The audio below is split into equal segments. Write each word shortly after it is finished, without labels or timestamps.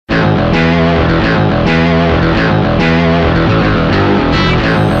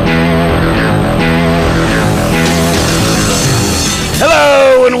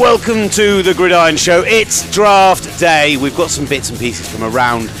Welcome to the Gridiron Show. It's draft day. We've got some bits and pieces from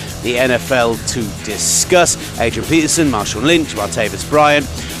around the NFL to discuss. Adrian Peterson, Marshawn Lynch, Martavis Bryant.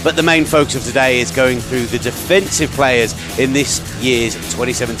 But the main focus of today is going through the defensive players in this year's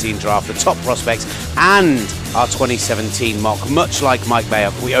 2017 draft, the top prospects, and our 2017 mock. Much like Mike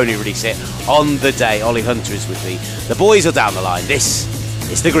Mayock, we only release it on the day. Ollie Hunter is with me. The boys are down the line. This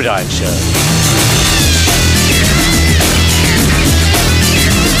is the Gridiron Show.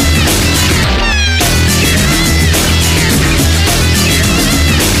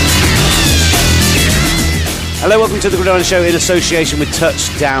 Hello, welcome to the Gridiron Show in association with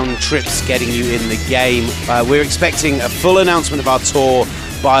Touchdown Trips, getting you in the game. We're expecting a full announcement of our tour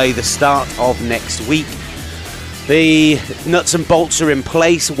by the start of next week. The nuts and bolts are in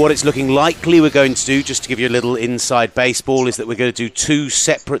place. What it's looking likely we're going to do, just to give you a little inside baseball, is that we're going to do two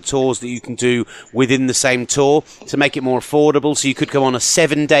separate tours that you can do within the same tour to make it more affordable. So you could go on a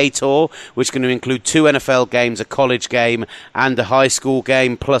 7-day tour, which is going to include 2 NFL games, a college game and a high school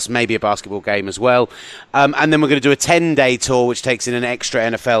game, plus maybe a basketball game as well. And then we're going to do a 10-day tour, which takes in an extra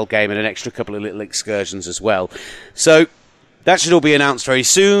NFL game and an extra couple of little excursions as well. So that should all be announced very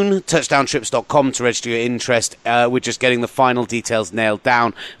soon. Touchdowntrips.com to register your interest. We're just getting the final details nailed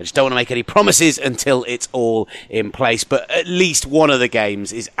down. I just don't want to make any promises until it's all in place. But at least one of the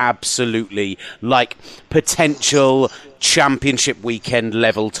games is absolutely like potential championship weekend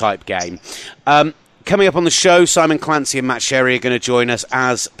level type game. Coming up on the show, Simon Clancy and Matt Sherry are going to join us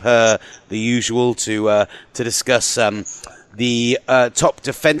as per the usual to discuss the top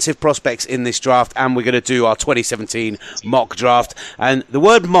defensive prospects in this draft, and we're going to do our 2017 mock draft. And the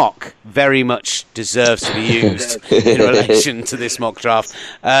word mock very much deserves to be used in relation to this mock draft.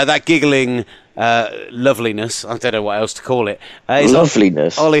 That giggling loveliness, I don't know what else to call it.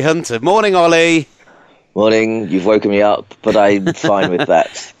 Loveliness. Ollie Hunter. Morning, Ollie. Morning. You've woken me up, but I'm fine with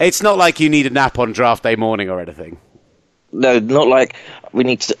that. It's not like you need a nap on draft day morning or anything. No, not like I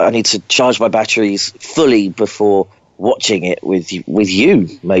need to charge my batteries fully before watching it with you,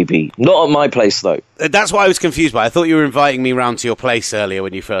 maybe. Not at my place, though. That's what I was confused by. I thought you were inviting me round to your place earlier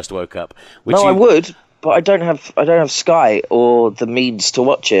when you first woke up. I would, but I don't have Sky or the means to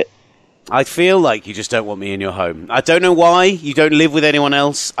watch it. I feel like you just don't want me in your home. I don't know why. You don't live with anyone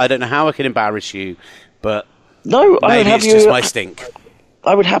else. I don't know how I can embarrass you, but no, maybe it's just my stink.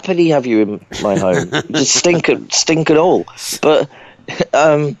 I would happily have you in my home. Just stink and all. But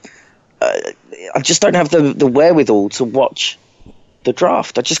I just don't have the wherewithal to watch the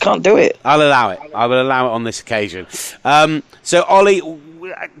draft. I just can't do it. I'll allow it. I will allow it on this occasion. So, Ollie,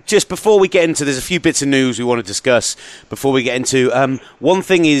 just before we get into, there's a few bits of news we want to discuss before we get into. One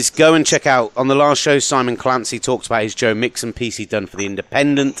thing is, go and check out, on the last show, Simon Clancy talked about his Joe Mixon piece he'd done for The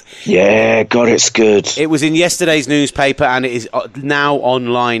Independent. Yeah, God, it's good. It was in yesterday's newspaper, and it is now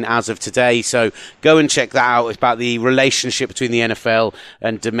online as of today, so go and check that out. It's about the relationship between the NFL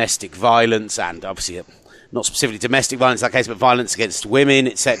and domestic violence, and obviously not specifically domestic violence in that case, but violence against women,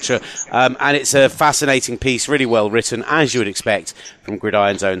 etc. And it's a fascinating piece, really well written, as you would expect, from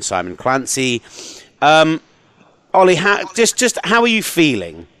Gridiron's own Simon Clancy. Ollie, just how are you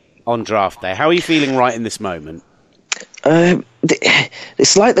feeling on draft day? How are you feeling right in this moment?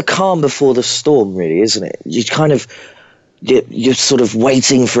 It's like the calm before the storm, really, isn't it? You're sort of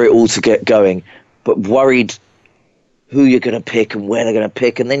waiting for it all to get going, but worried who you're going to pick and where they're going to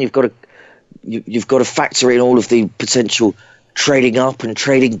pick, and then you've got to factor in all of the potential trading up and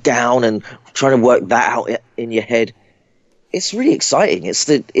trading down and trying to work that out in your head. It's really exciting.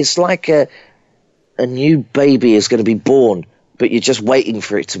 It's like a new baby is going to be born, but you're just waiting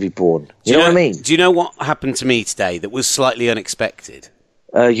for it to be born. You know what I mean? Do you know what happened to me today that was slightly unexpected?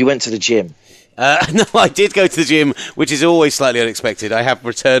 You went to the gym. No, I did go to the gym, which is always slightly unexpected. I have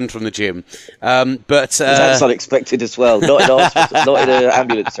returned from the gym. But that's unexpected as well. Not in hospital, not in an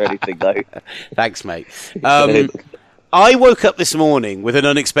ambulance or anything, though. Thanks, mate. I woke up this morning with an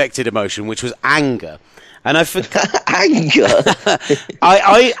unexpected emotion, which was anger. And I forgot anger.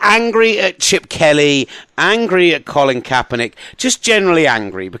 I angry at Chip Kelly, angry at Colin Kaepernick, just generally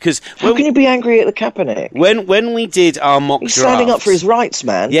angry because how can you be angry at the Kaepernick? When we did our mock He's drafts, standing up for his rights,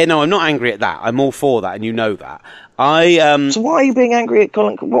 man. Yeah, no, I'm not angry at that. I'm all for that, and you know that. So why are you being angry at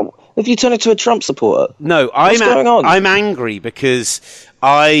Colin? What, have you turned into a Trump supporter? No, what's going on? I'm angry because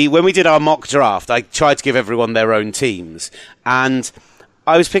when we did our mock draft, I tried to give everyone their own teams, and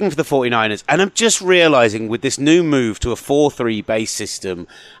I was picking for the 49ers, and I'm just realising with this new move to a 4-3 base system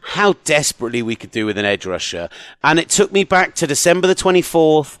how desperately we could do with an edge rusher. And it took me back to December the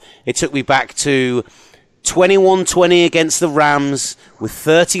 24th. It took me back to 21-20 against the Rams with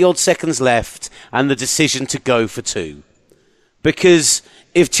 30-odd seconds left and the decision to go for 2. Because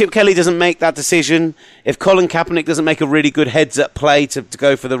if Chip Kelly doesn't make that decision, if Colin Kaepernick doesn't make a really good heads-up play to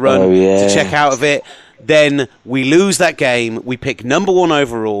go for the run, to check out of it, then we lose that game, we pick number 1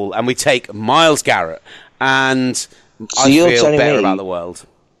 overall, and we take Myles Garrett. And so I feel better about the world.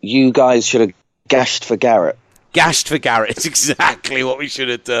 You guys should have gashed for Garrett. Gashed for Garrett is exactly what we should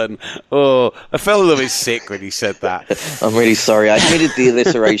have done. Oh, I felt a little bit sick when you said that. I'm really sorry. I needed the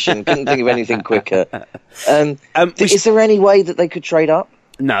alliteration. Couldn't think of anything quicker. Is there any way that they could trade up?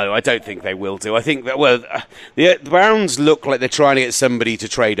 No, I don't think they will do. I think that, the Browns look like they're trying to get somebody to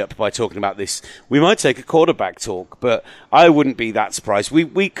trade up by talking about this. We might take a quarterback talk, but I wouldn't be that surprised.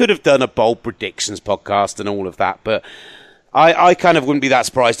 We could have done a bold predictions podcast and all of that, but I kind of wouldn't be that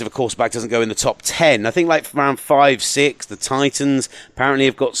surprised if a quarterback doesn't go in the top 10. I think like around 5, 6, the Titans apparently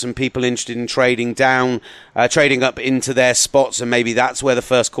have got some people interested in trading down, trading up into their spots, and maybe that's where the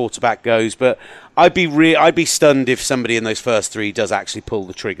first quarterback goes. But I'd be stunned if somebody in those first 3 does actually pull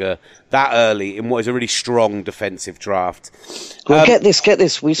the trigger that early in what is a really strong defensive draft. Well, get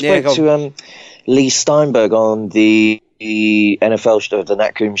this. We spoke to Lee Steinberg on the NFL show, the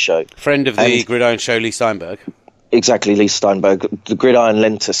Nat Coombs show. Friend of the Gridiron Show, Lee Steinberg. Exactly, Lee Steinberg, the Gridiron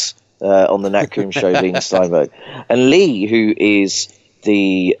Lentus on the Nat Coombs show, Lee Steinberg. And Lee, who is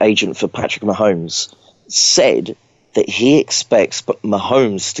the agent for Patrick Mahomes, said that he expects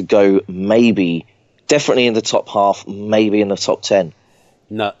Mahomes to go definitely in the top half, maybe in the top 10.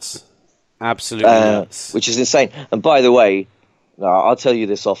 Nuts. Absolutely nuts. Which is insane. And by the way, I'll tell you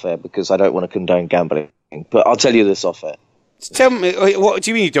this off air because I don't want to condone gambling, but I'll tell you this off air. Tell me, what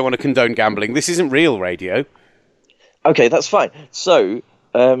do you mean you don't want to condone gambling? This isn't real radio. Okay, that's fine. So,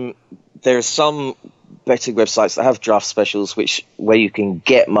 there are some betting websites that have draft specials where you can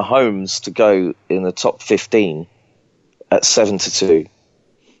get Mahomes to go in the top 15 at 7-2.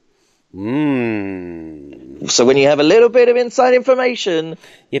 So when you have a little bit of inside information...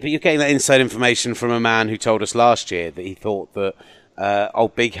 Yeah, but you're getting that inside information from a man who told us last year that he thought that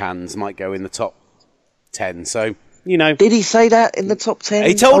old Big Hands might go in the top 10, so... You know, did he say that in the top 10?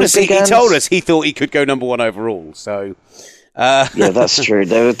 He told us. He told us he thought he could go number 1 overall. So, yeah, that's true.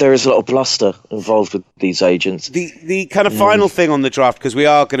 There is a lot of bluster involved with these agents. The kind of final thing on the draft, because we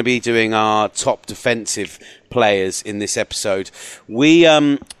are going to be doing our top defensive players in this episode. We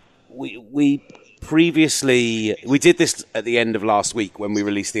previously did this at the end of last week when we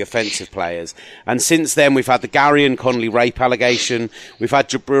released the offensive players, and since then we've had the Gary and Conley rape allegation, we've had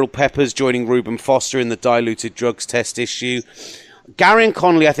Jabril Peppers joining Reuben Foster in the diluted drugs test issue. Gary and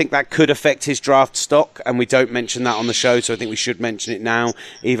Conley, I think that could affect his draft stock, and we don't mention that on the show, so I think we should mention it now,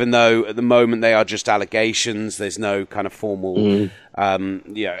 even though at the moment they are just allegations. There's no kind of formal...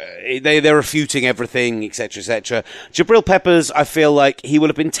 they're refuting everything, etc., etc. Jabril Peppers, I feel like he will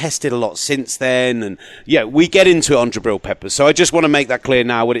have been tested a lot since then, and we get into it on Jabril Peppers. So I just want to make that clear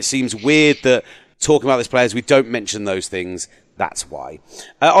now. When it seems weird that talking about these players, we don't mention those things. That's why.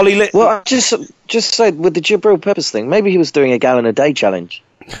 Ollie, well, just said with the Jabril Peppers thing, maybe he was doing a gallon a day challenge.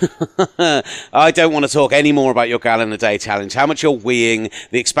 I don't want to talk any more about your gallon a day challenge. How much you're weeing,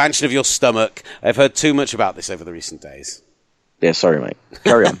 the expansion of your stomach. I've heard too much about this over the recent days. Yeah, sorry, mate.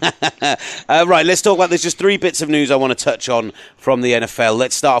 Carry on. Right, let's talk about... There's just 3 bits of news I want to touch on from the NFL.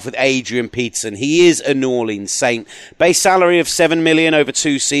 Let's start off with Adrian Peterson. He is a New Orleans Saint. Base salary of $7 million over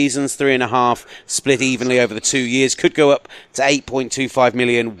 2 seasons, 3.5 split evenly over the 2 years. Could go up to $8.25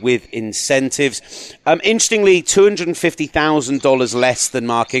 million with incentives. Interestingly, $250,000 less than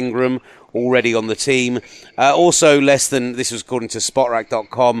Mark Ingram, already on the team. Also less than... This was according to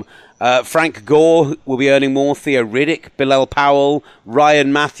SpotRack.com. Frank Gore will be earning more. Theo Riddick, Bilal Powell,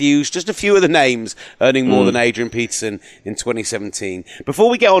 Ryan Matthews, just a few of the names earning more than Adrian Peterson in 2017. Before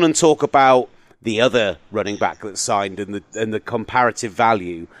we get on and talk about the other running back that's signed and the comparative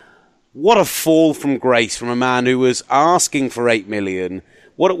value, what a fall from grace from a man who was asking for $8 million.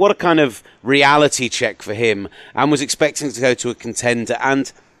 What a kind of reality check for him, and was expecting to go to a contender.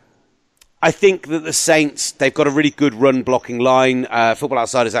 And I think that the Saints, they've got a really good run-blocking line. Football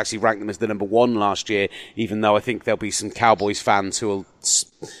Outsiders actually ranked them as the number 1 last year, even though I think there'll be some Cowboys fans who will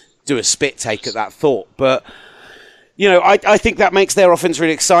do a spit take at that thought. But, I think that makes their offense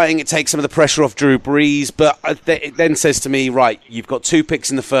really exciting. It takes some of the pressure off Drew Brees, but it then says to me, right, you've got 2 picks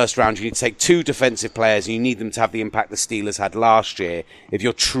in the first round. You need to take 2 defensive players, and you need them to have the impact the Steelers had last year if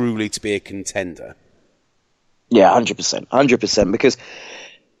you're truly to be a contender. Yeah, 100%, because...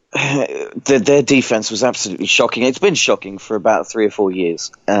 their defense was absolutely shocking. It's been shocking for about 3 or 4 years.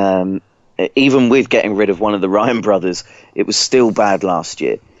 Even with getting rid of one of the Ryan brothers, it was still bad last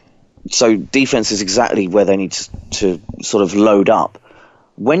year. So defense is exactly where they need to sort of load up.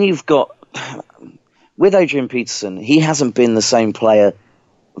 When you've got... With Adrian Peterson, he hasn't been the same player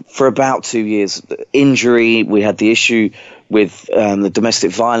for about 2 years. Injury, we had the issue with the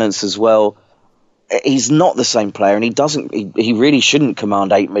domestic violence as well. He's not the same player, and he really shouldn't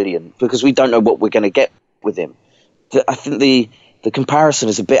command 8 million because we don't know what we're going to get with him. I think the comparison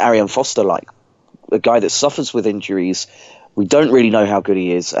is a bit Arian Foster-like, a guy that suffers with injuries. We don't really know how good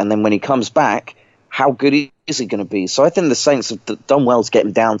he is, and then when he comes back, how good is he going to be? So I think the Saints have done well to get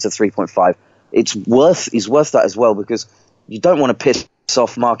him down to 3.5. He's worth that as well, because you don't want to piss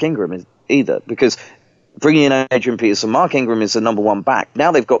off Mark Ingram either, because bringing in Adrian Peterson, Mark Ingram is the number one back.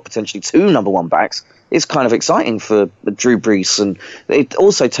 Now they've got potentially 2 number one backs. It's kind of exciting for Drew Brees, and it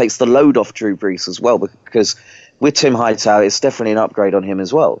also takes the load off Drew Brees as well, because with Tim Hightower, it's definitely an upgrade on him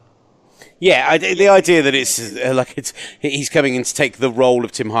as well. Yeah, the idea that he's coming in to take the role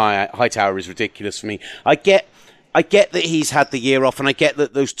of Tim Hightower is ridiculous for me. I get that he's had the year off, and I get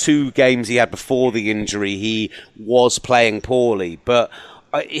that those 2 games he had before the injury, he was playing poorly, but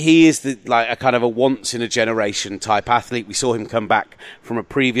he is a kind of a once-in-a-generation type athlete. We saw him come back from a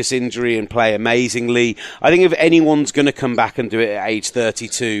previous injury and play amazingly. I think if anyone's going to come back and do it at age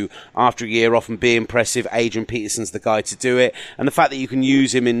 32 after a year off and be impressive, Adrian Peterson's the guy to do it. And the fact that you can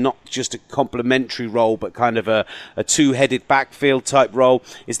use him in not just a complementary role, but kind of a two-headed backfield type role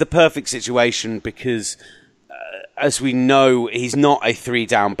is the perfect situation, because as we know, he's not a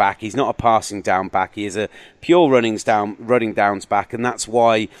 3-down back. He's not a passing down back. He is a pure running downs back, and that's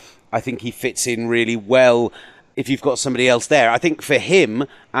why I think he fits in really well if you've got somebody else there. I think for him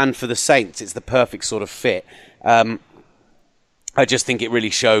and for the Saints, it's the perfect sort of fit. I just think it really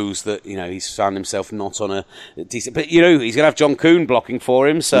shows that he's found himself not on a decent. But he's going to have John Kuhn blocking for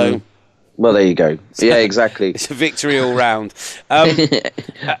him, so. Mm. Well, there you go. Yeah, exactly. It's a victory all round.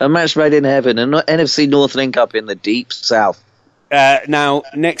 A match made in heaven, an NFC North link up in the deep south. Now,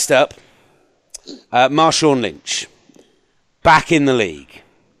 next up, Marshawn Lynch, back in the league.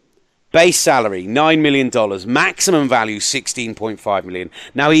 Base salary, $9 million. Maximum value, $16.5 million.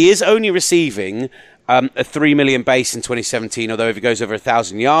 Now, he is only receiving a $3 million base in 2017, although if it goes over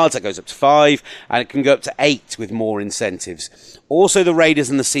 1,000 yards, that goes up to 5, and it can go up to 8 with more incentives. Also, the Raiders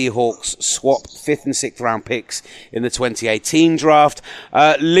and the Seahawks swap 5th and 6th round picks in the 2018 draft.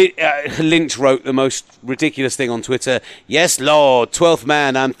 Lynch wrote the most ridiculous thing on Twitter. Yes, Lord, 12th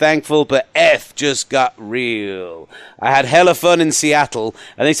man, I'm thankful, but F just got real. I had hella fun in Seattle,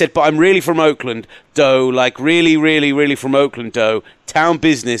 and they said, but I'm really from Oakland, doe, like really, really, really from Oakland, doe. Town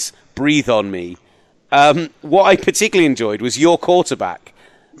business, breathe on me. What I particularly enjoyed was your quarterback.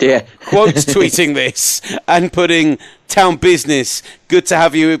 Yeah. Quotes tweeting this and putting town business, good to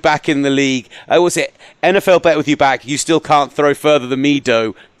have you back in the league. Was it NFL bet with you back, you still can't throw further than me,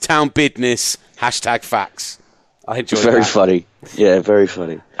 doe. Town business, #facts. I enjoyed that. Very funny. Yeah, very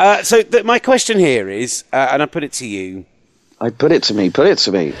funny. So my question here is, and I put it to you. Put it to me.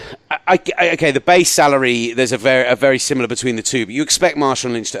 Okay, the base salary, there's a very similar between the two, but you expect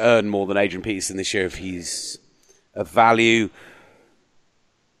Marshawn Lynch to earn more than Adrian Peterson this year if he's of value.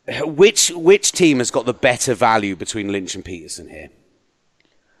 Which team has got the better value between Lynch and Peterson here?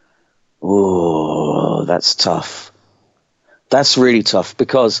 Oh, that's tough. That's really tough,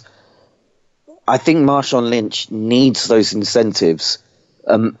 because I think Marshawn Lynch needs those incentives.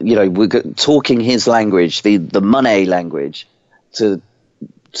 We're talking his language, the money language, to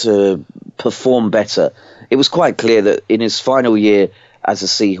perform better. It was quite clear that in his final year as a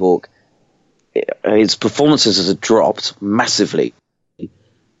Seahawk, his performances had dropped massively,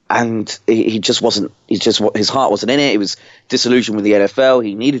 and he just wasn't. His heart wasn't in it. He was disillusioned with the NFL.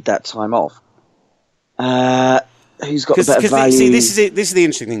 He needed that time off. Who's got the better value? See, this is the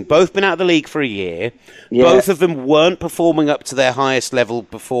interesting thing. Both been out of the league for a year. Yeah. Both of them weren't performing up to their highest level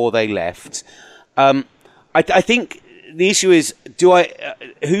before they left. I think the issue is,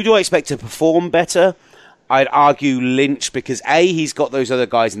 who do I expect to perform better? I'd argue Lynch, because A, he's got those other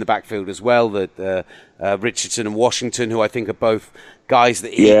guys in the backfield as well, the Richardson and Washington, who I think are both guys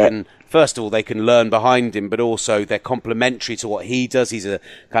that he can. First of all, they can learn behind him, but also they're complementary to what he does. He's a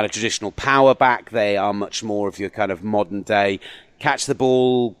kind of traditional power back. They are much more of your kind of modern day catch the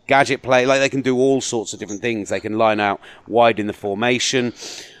ball, gadget play. Like, they can do all sorts of different things. They can line out wide in the formation.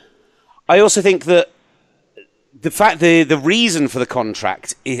 I also think that the reason for the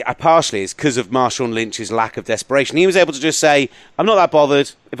contract partially is because of Marshawn Lynch's lack of desperation. He was able to just say, I'm not that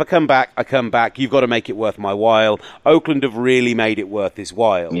bothered. If I come back, I come back. You've got to make it worth my while. Oakland have really made it worth his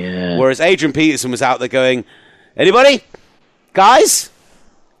while. Yeah. Whereas Adrian Peterson was out there going, anybody? Guys?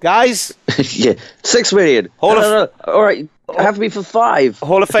 Yeah, 6 million. No. All right, have me for 5.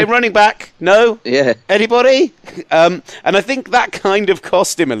 Hall of Fame running back? No? Yeah. Anybody? And I think that kind of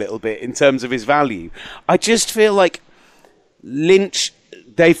cost him a little bit in terms of his value. I just feel like Lynch,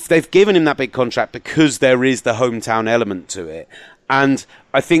 they've given him that big contract because there is the hometown element to it. And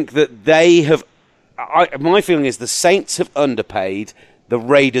I think that they have... my feeling is the Saints have underpaid, the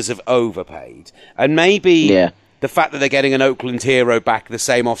Raiders have overpaid. And maybe the fact that they're getting an Oakland hero back the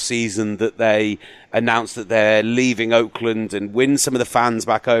same off-season that they announced that they're leaving Oakland, and win some of the fans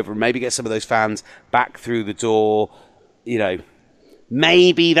back over and maybe get some of those fans back through the door,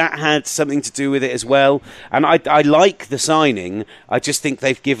 maybe that had something to do with it as well. And I like the signing. I just think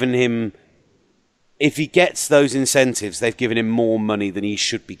they've given him... if he gets those incentives, they've given him more money than he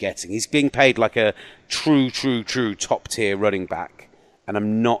should be getting. He's being paid like a true top-tier running back, and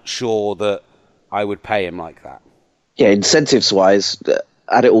I'm not sure that I would pay him like that. Yeah, incentives-wise,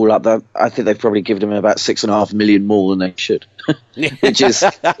 add it all up, I think they've probably given him about $6.5 million more than they should,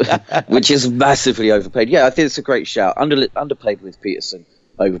 which is massively overpaid. Yeah, I think it's a great shout. Underpaid with Peterson.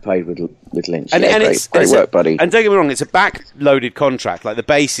 Overpaid with Lynch. And great work, buddy. And don't get me wrong, it's a back-loaded contract. Like, the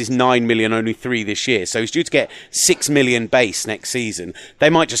base is $9 million, only 3 this year. So he's due to get $6 million base next season. They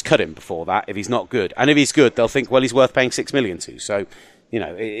might just cut him before that if he's not good. And if he's good, they'll think, well, he's worth paying $6 million to. So,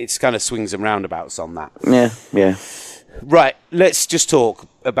 it's kind of swings and roundabouts on that. Yeah. Right, let's just talk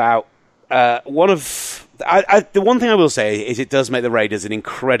about one of... the one thing I will say is it does make the Raiders an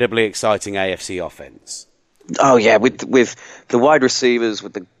incredibly exciting AFC offense. Oh yeah, with the wide receivers,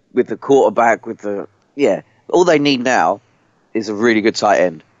 with the quarterback, all they need now is a really good tight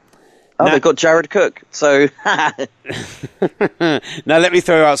end. They've got Jared Cook. So now let me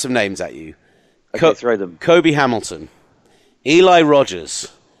throw out some names at you. Okay, throw them. Kobe Hamilton, Eli Rogers,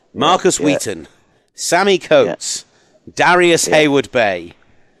 Marcus Wheaton, Sammy Coates, Darius Hayward-Bay.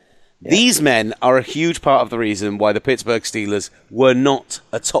 These men are a huge part of the reason why the Pittsburgh Steelers were not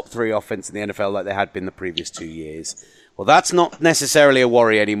a top 3 offense in the NFL like they had been the previous 2 years. Well, that's not necessarily a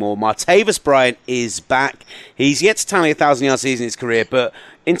worry anymore. Martavis Bryant is back. He's yet to tally a 1,000-yard season in his career, but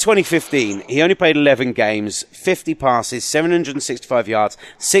in 2015, he only played 11 games, 50 passes, 765 yards,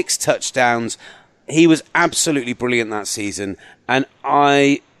 6 touchdowns. He was absolutely brilliant that season, and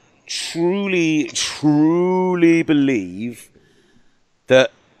I truly believe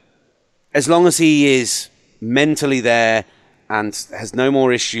that as long as he is mentally there and has no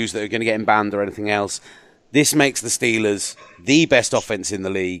more issues that are going to get him banned or anything else, this makes the Steelers the best offense in the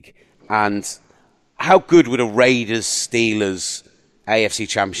league. And how good would a Raiders-Steelers AFC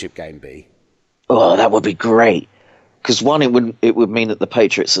Championship game be? Oh, that would be great. Because one, it would mean that the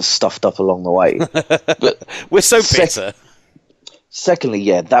Patriots are stuffed up along the way. But we're so bitter.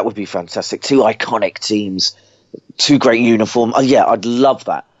 Secondly, that would be fantastic. 2 iconic teams, 2 great uniforms. I'd love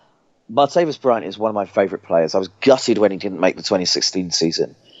that. Martavis Bryant is one of my favourite players. I was gutted when he didn't make the 2016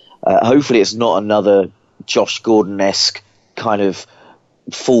 season. Hopefully it's not another Josh Gordon-esque kind of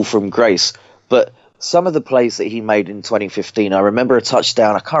fall from grace. But some of the plays that he made in 2015, I remember a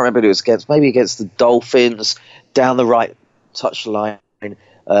touchdown. I can't remember who it was against. Maybe against the Dolphins, down the right touchline,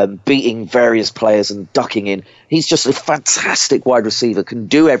 beating various players and ducking in. He's just a fantastic wide receiver, can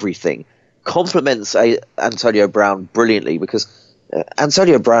do everything. Complements Antonio Brown brilliantly because...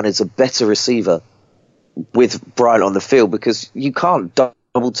 Antonio Brown is a better receiver with Bryant on the field because you can't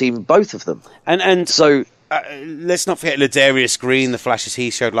double team both of them. And so let's not forget Ladarius Green, the flashes he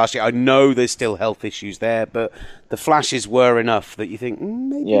showed last year. I know there's still health issues there, but the flashes were enough that you think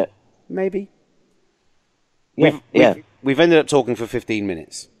maybe. We've ended up talking for 15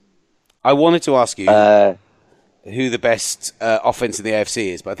 minutes. I wanted to ask you who the best offense in the AFC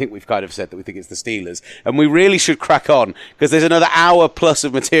is, but I think we've kind of said that we think it's the Steelers, and we really should crack on because there's another hour plus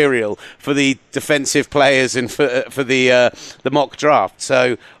of material for the defensive players and for the mock draft.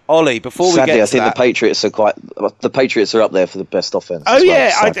 So, Ollie, before Sadly, we get I think the Patriots are up there for the best offense. Oh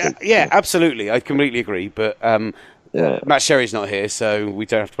yeah, absolutely, I completely agree. But Matt Sherry's not here, so we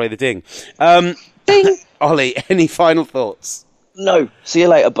don't have to play the ding. Ding. Ollie, any final thoughts? No. See you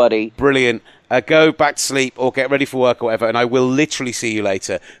later, buddy. Brilliant. Go back to sleep or get ready for work or whatever, and I will literally see you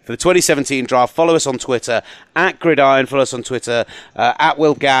later. For the 2017 draft, follow us on Twitter, @Gridiron, follow us on Twitter,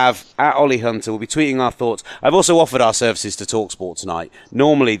 @WillGav, @Ollie Hunter. We'll be tweeting our thoughts. I've also offered our services to TalkSport tonight.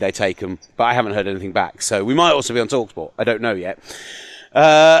 Normally they take them, but I haven't heard anything back, so we might also be on TalkSport. I don't know yet.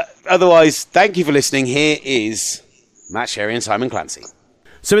 Otherwise, thank you for listening. Here is Matt Sherry and Simon Clancy.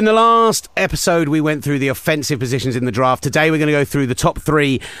 So in the last episode, we went through the offensive positions in the draft. Today, we're going to go through the top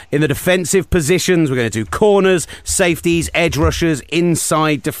 3 in the defensive positions. We're going to do corners, safeties, edge rushers,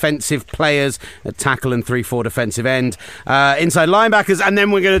 inside defensive players, a tackle and 3-4 defensive end, inside linebackers, and then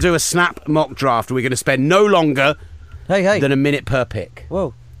we're going to do a snap mock draft. We're going to spend no longer than a minute per pick.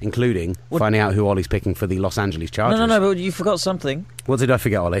 Whoa. including finding out who Ollie's picking for the Los Angeles Chargers. No, but you forgot something. What did I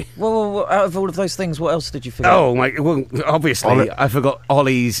forget, Ollie? Well, out of all of those things, what else did you forget? Oh, well, obviously, I forgot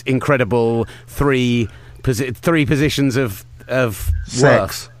Ollie's incredible three positions of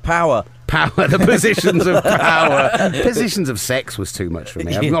Sex. worth. Power. The positions of power. Positions of sex was too much for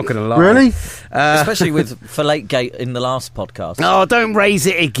me. I'm not going to lie. Really? Especially with Filategate in the last podcast. Oh, don't raise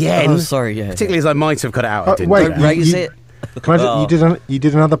it again. Oh, sorry, yeah. Particularly as I might have cut it out. I didn't wait, do that. Don't raise it. Can I you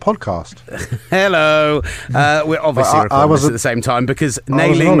did another podcast. Hello. We're obviously recording this at the same time because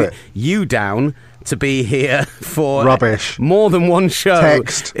nailing you down to be here for Rubbish. More than one show.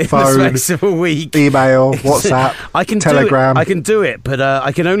 Text, in phone, the space of a week. Email, WhatsApp, I can Telegram. I can do it, but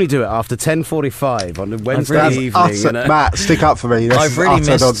I can only do it after 10:45 on a Wednesday evening. Matt, stick up for me. I've really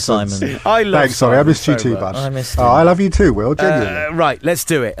missed nonsense. Simon. I love Thanks, sorry, I missed you so too, much. bud. I missed him. Oh, I love you too, Will. Genuinely. Right, let's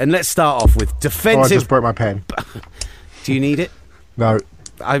do it, and let's start off with I defensive. just broke my pen. Do you need it? No.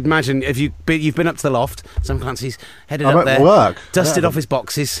 I imagine if you've been up to the loft, Sam Clancy's headed I'm up at there, work. dusted Yeah. off his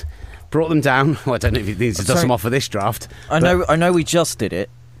boxes, brought them down. Well, I don't know if he needs to dust Sorry. them off for this draft. I know we just did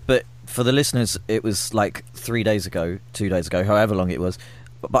it, but for the listeners, it was like 3 days ago, 2 days ago, however long it was.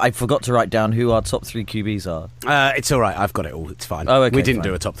 But I forgot to write down who our top 3 QBs are. It's all right. I've got it all. It's fine. Oh, okay, we didn't fine.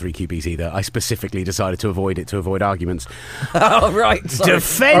 do a top 3 QBs either. I specifically decided to avoid it to avoid arguments. Oh, right. Sorry.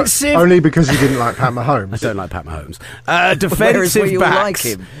 Defensive. Only because you didn't like Pat I Mahomes. don't like Pat Mahomes. Whereas Defensive we all like backs.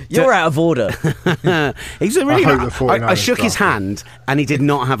 him. You're out of order. He's a really. I hope the 49ers I shook his draft him. hand and he did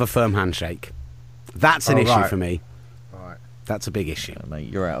not have a firm handshake. That's an issue right. for me. Right. That's a big issue. Mate,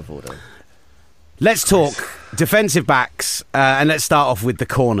 you're out of order. Let's talk defensive backs, and let's start off with the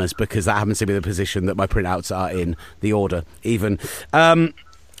corners because that happens to be the position that my printouts are in, the order even.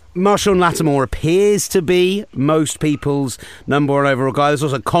 Marshawn Lattimore appears to be most people's number one overall guy. There's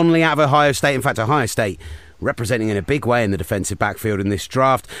also Conley out of Ohio State. In fact, Ohio State representing in a big way in the defensive backfield in this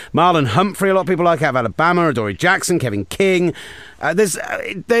draft. Marlon Humphrey, a lot of people like out of Alabama. Adoree Jackson, Kevin King.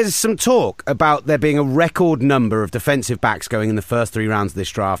 There's some talk about there being a record number of defensive backs going in the first 3 rounds of this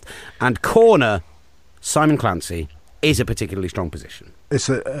draft. And corner, Simon Clancy, is a particularly strong position. It's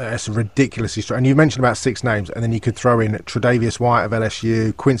a ridiculously strong. And you mentioned about 6 names, and then you could throw in Tre'Davious White of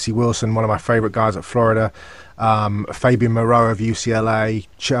LSU, Quincy Wilson, one of my favourite guys at Florida, Fabian Moreau of UCLA,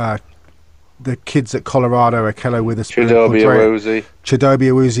 the kids at Colorado, Akello Witherspoon, Chidobe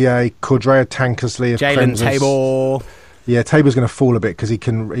Awuzie, Cordrea Tankersley of Jalen Clemson. Tabor. Yeah, Tabor's going to fall a bit because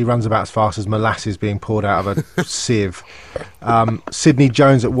he runs about as fast as molasses being poured out of a sieve. Sidney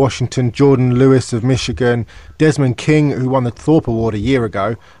Jones at Washington, Jordan Lewis of Michigan, Desmond King, who won the Thorpe Award a year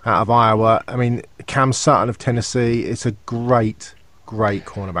ago, out of Iowa. I mean, Cam Sutton of Tennessee. It's a great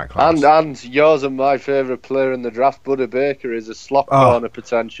cornerback class. And yours and my favourite player in the draft, Budda Baker, is a slot corner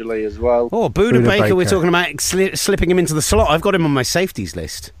potentially as well. Oh, Budda Baker, we're Baker. talking about slipping him into the slot. I've got him on my safeties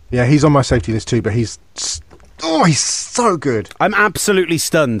list. Yeah, he's on my safety list too, but he's so good. I'm absolutely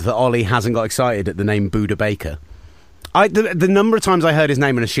stunned that Ollie hasn't got excited at the name Budda Baker. The number of times I heard his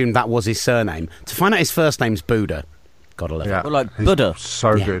name and assumed that was his surname, to find out his first name's Buddha, gotta love it. Yeah, Well, like he's Buddha.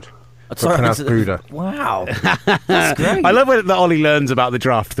 so Yeah. good. Sorry, pronounced Buddha. Wow. That's great. I love it that Ollie learns about the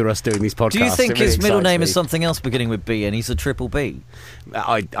draft through us doing these podcasts. Do you think It really his middle excites name me. is something else beginning with B and he's a triple B?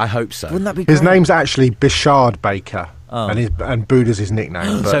 I hope so. Wouldn't that be His great? name's actually Bishard Baker, Oh. and Buddha's his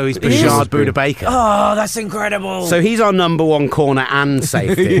nickname. So he's is? Bashard Budda Baker. Oh, that's incredible. So he's our number one corner and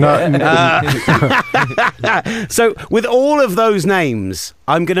safety. So with all of those names,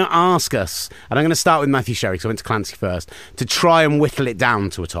 I'm going to ask us, and I'm going to start with Matthew Sherry, because I went to Clancy first, to try and whittle it down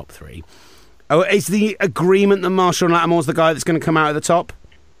to a top 3. Oh, is the agreement that Marshawn Lattimore's the guy that's going to come out at the top?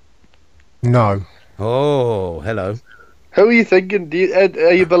 No. Oh, hello. Who are you thinking?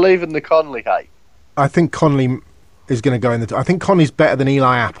 Are you believing the Conley hype? I think Conley is going to go in the. I think Conley's better than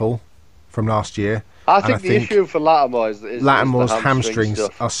Eli Apple from last year. I And think the issue for Lattimore is Lattimore's the hamstring hamstrings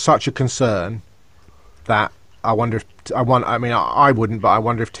stuff. are such a concern that I wonder if I wouldn't, but I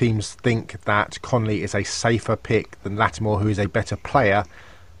wonder if teams think that Conley is a safer pick than Lattimore, who is a better player,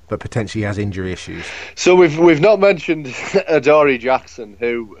 but potentially has injury issues. So we've not mentioned Adoree Jackson,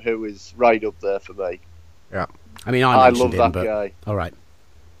 who is right up there for me. Yeah. I mean, I mentioned love him, that but guy. all right.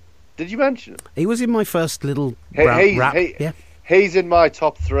 Did you mention him? He was in my first little He- rap. he- Yeah. He's in my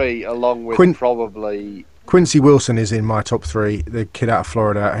top 3, along with probably. Quincy Wilson is in my top 3. The kid out of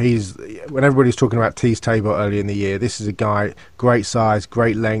Florida. When everybody's talking about Tease Tabor early in the year, this is a guy, great size,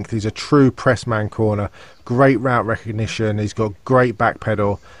 great length. He's a true press man corner, great route recognition. He's got great back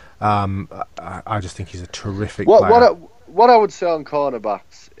pedal. I just think he's a terrific player. What I would say on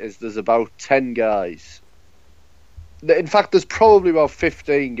cornerbacks is there's about 10 guys. In fact, there's probably about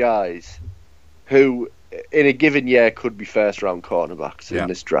 15 guys who in a given year could be first-round cornerbacks in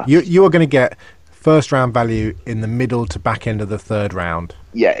this draft. You are going to get first-round value in the middle to back end of the third round.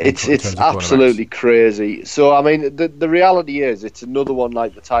 Yeah, it's absolutely crazy. So, I mean, the reality is it's another one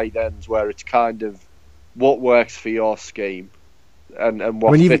like the tight ends where it's kind of what works for your scheme and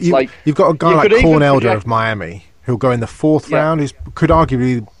what fits. You've got a guy like Corn Elder of Miami who'll go in the fourth round, who could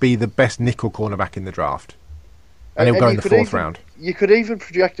arguably be the best nickel cornerback in the draft. And he'll go in the fourth round. You could even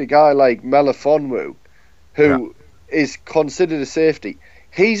project a guy like Melifonwu, who is considered a safety.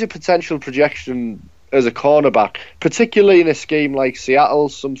 He's a potential projection as a cornerback, particularly in a scheme like Seattle,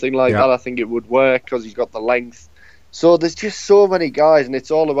 something like that. I think it would work because he's got the length. So there's just so many guys, and it's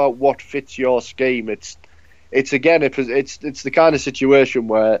all about what fits your scheme. It's the kind of situation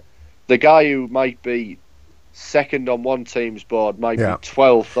where the guy who might be second on one team's board might be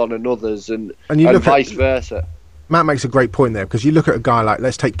 12th on another's, and vice versa. Matt makes a great point there, because you look at a guy like,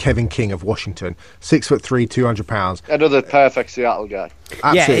 let's take Kevin King of Washington, 6'3", 200 pounds. Another perfect Seattle guy.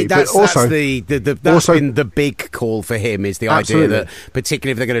 Absolutely. Yeah, that's been the big call for him, is the idea that,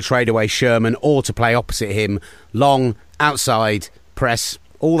 particularly if they're going to trade away Sherman or to play opposite him, long, outside, press,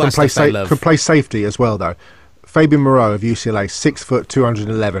 all that stuff they love. Could play safety as well, though. Fabian Moreau of UCLA, 6 foot,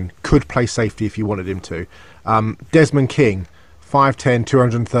 211, could play safety if you wanted him to. Desmond King, 5'10",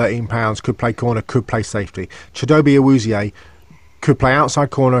 213 pounds, could play corner, could play safety. Chidobe Awuzie could play outside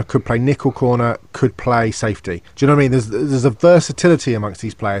corner, could play nickel corner, could play safety. Do you know what I mean? There's a versatility amongst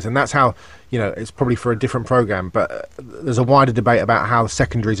these players, and that's how, it's probably for a different program, but there's a wider debate about how the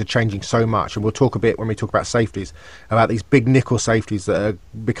secondaries are changing so much, and we'll talk a bit when we talk about safeties, about these big nickel safeties that are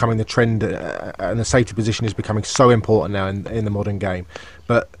becoming the trend, and the safety position is becoming so important now in the modern game.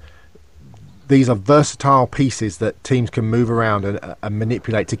 But these are versatile pieces that teams can move around and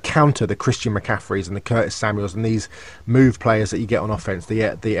manipulate to counter the Christian McCaffreys and the Curtis Samuels and these move players that you get on offense. The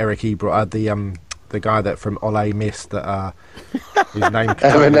Eric Ebron, the guy that from Ole Miss that his name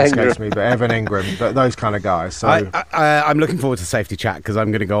escapes me, but Evan Engram, those kind of guys. So I'm looking forward to safety chat, because I'm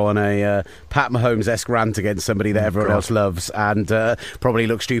going to go on a Pat Mahomes-esque rant against somebody that everyone else loves, and probably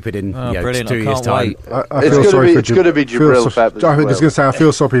look stupid in 2 years' time. I feel sorry for it's going to be Jabril Peppers. I was going to say I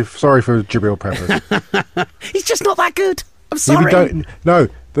feel sorry for Jabril Peppers. He's just not that good. I'm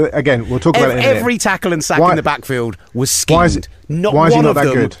sorry. But again, we'll talk about it in a minute. Every tackle and sack in the backfield was schemed. Why is he not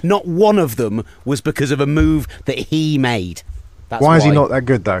that good? Not one of them was because of a move that he made. Why is he not that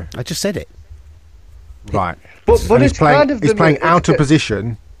good, though? I just said it. Right. But he's playing out of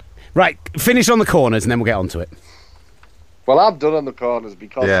position. Right, finish on the corners and then we'll get onto it. Well, I'm done on the corners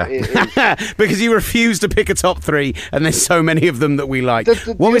because because you refuse to pick a top three, and there's so many of them that we like.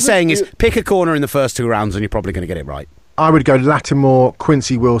 What we're saying is pick a corner in the first 2 rounds and you're probably going to get it right. I would go Lattimore,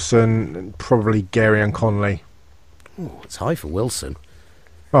 Quincy Wilson, and probably Gary and Conley. Oh, it's high for Wilson.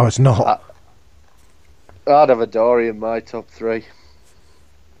 Oh, it's not. I'd have Adoree in my top 3.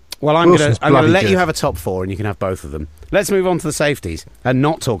 Well, I'm going to let you have a top 4, and you can have both of them. Let's move on to the safeties and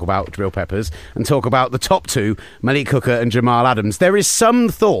not talk about Jabril Peppers and talk about the top 2, Malik Hooker and Jamal Adams. There is some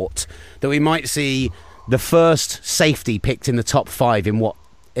thought that we might see the first safety picked in the top 5 in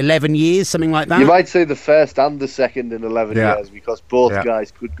 11 years, something like that? You might say the first and the second in 11 years, because both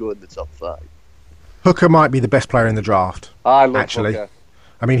guys could go in the top 5. Hooker might be the best player in the draft. I love Hooker.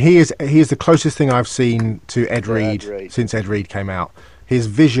 I mean, he is the closest thing I've seen to Ed Reed since Ed Reed came out. His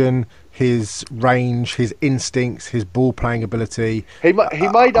vision, his range, his instincts, his ball playing ability. He might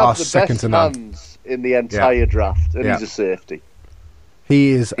have the best hands in the entire draft, and he's a safety. He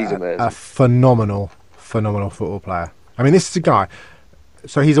is a phenomenal football player. I mean, this is a guy.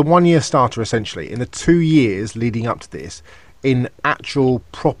 So he's a 1-year starter, essentially. In the 2 years leading up to this, in actual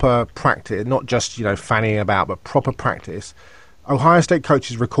proper practice, not just, fannying about, but proper practice, Ohio State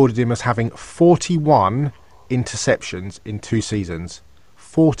coaches recorded him as having 41 interceptions in 2 seasons.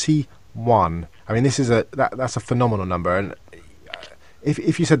 41. I mean, that's a phenomenal number. And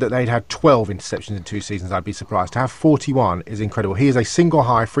if you said that they'd had 12 interceptions in 2 seasons, I'd be surprised. To have 41 is incredible. He is a single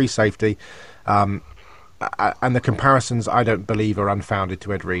high free safety. And the comparisons, I don't believe, are unfounded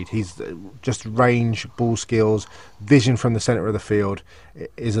to Ed Reed. He's just range, ball skills, vision from the centre of the field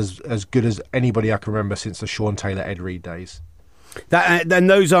is as good as anybody I can remember since the Sean Taylor, Ed Reed days. Then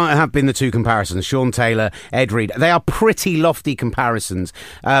those have been the 2 comparisons, Sean Taylor, Ed Reed. They are pretty lofty comparisons.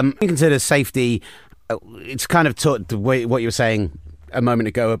 You consider safety, it's kind of what you were saying a moment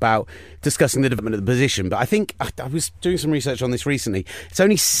ago about discussing the development of the position, but I think I was doing some research on this recently. It's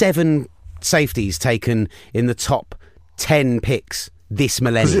only 7 safeties taken in the top 10 picks this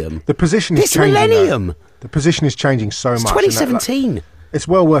millennium. The position is changing. The position is changing so much. 2017. it's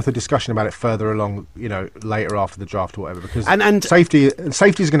well worth a discussion about it further along, later after the draft or whatever, because and safety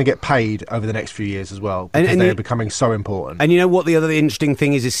is going to get paid over the next few years as well, because they're becoming so important. And you know what the other interesting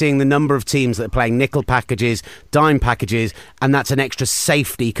thing is seeing the number of teams that are playing nickel packages, dime packages, and that's an extra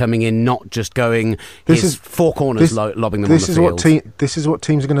safety coming in, not just going four corners lobbing them on the field. This is what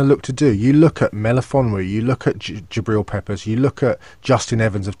teams are going to look to do. You look at Melifonwu, you look at Jabril Peppers, you look at Justin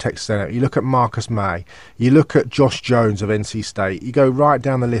Evans of Texas A&M, you look at Marcus May, you look at Josh Jones of NC State, you go right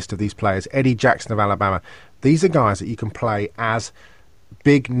down the list of these players, Eddie Jackson of Alabama. These are guys that you can play as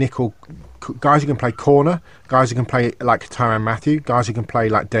big nickel guys who can play corner, guys who can play like Tyrann Mathieu, guys who can play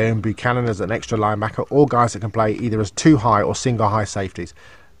like Dayon Buchanan as an extra linebacker, or guys that can play either as two high or single high safeties.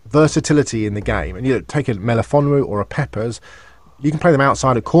 Versatility in the game. And take a Melifonwu or a Peppers, you can play them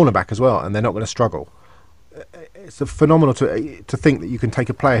outside at cornerback as well, and they're not going to struggle. It's phenomenal to think that you can take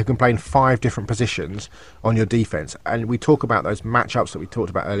a player who can play in 5 different positions on your defence. And we talk about those matchups that we talked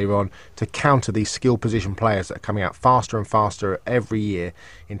about earlier on to counter these skill position players that are coming out faster and faster every year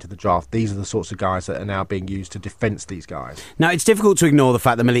into the draft. These are the sorts of guys that are now being used to defence these guys. Now, it's difficult to ignore the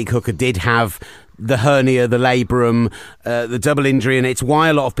fact that Malik Hooker did have the hernia, the labrum, the double injury, and it's why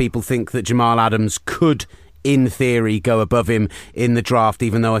a lot of people think that Jamal Adams could, in theory, go above him in the draft,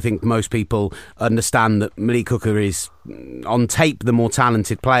 even though I think most people understand that Malik Hooker is, on tape, the more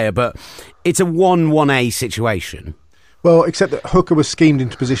talented player. But it's a 1-1A situation. Well, except that Hooker was schemed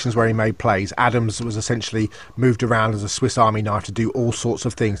into positions where he made plays. Adams was essentially moved around as a Swiss Army knife to do all sorts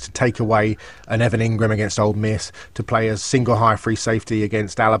of things, to take away an Evan Ingram against Ole Miss, to play as single high free safety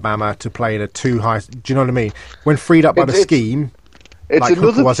against Alabama, to play in a 2 high... Do you know what I mean? When freed up by the scheme, it's like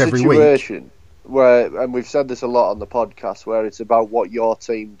Hooker was every week... Where, and we've said this a lot on the podcast, where it's about what your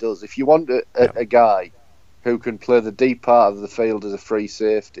team does. If you want a guy who can play the deep part of the field as a free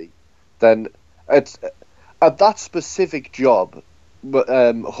safety, then at that specific job,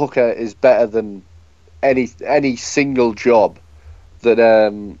 Hooker is better than any single job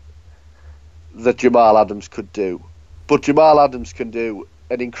that Jamal Adams could do. But Jamal Adams can do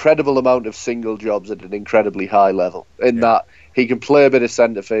an incredible amount of single jobs at an incredibly high level. That he can play a bit of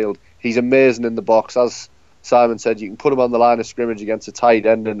centre field. He's amazing in the box. As Simon said, you can put him on the line of scrimmage against a tight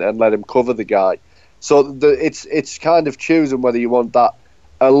end and let him cover the guy. So it's kind of choosing whether you want that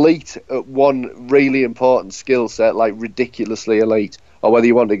elite at one really important skill set, like ridiculously elite, or whether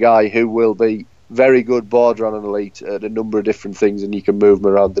you want a guy who will be very good, border on an elite at a number of different things, and you can move him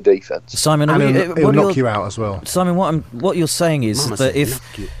around the defence. Simon, it'll knock you out as well. Simon, what you're saying is that if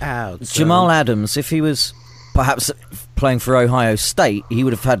Jamal Adams, if he was perhaps playing for Ohio State, he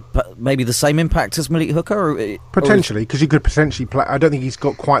would have had maybe the same impact as Malik Hooker? Potentially, because you could potentially play... I don't think he's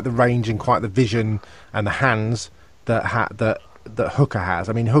got quite the range and quite the vision and the hands that Hooker has.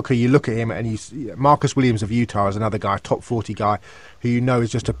 I mean, Hooker, you look at him and Marcus Williams of Utah is another guy, top 40 guy, who you know is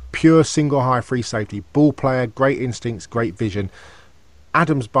just a pure single high free safety, ball player, great instincts, great vision.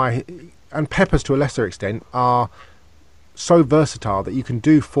 Adams and Peppers to a lesser extent are so versatile that you can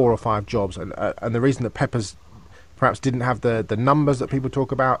do 4 or 5 jobs, and the reason that Peppers perhaps didn't have the numbers that people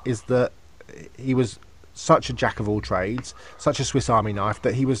talk about is that he was such a jack of all trades, such a Swiss Army knife,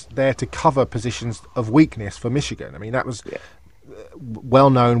 that he was there to cover positions of weakness for Michigan. I mean, that was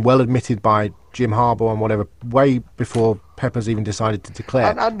well known, well admitted by Jim Harbaugh and whatever, way before Peppers even decided to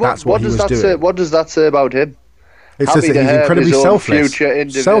declare. And that's what he was doing. What does that say about him? It says that he's incredibly selfless. Future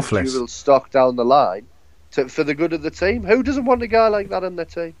individual stock down the line for the good of the team. Who doesn't want a guy like that on their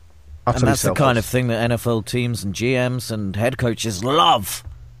team? And that's the kind of thing that NFL teams and GMs and head coaches love.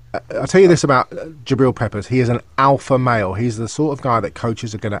 I'll tell you this about Jabril Peppers. He is an alpha male. He's the sort of guy that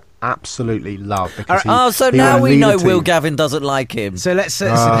coaches are going to absolutely love. Because so now we know Will Gavin doesn't like him. So let's...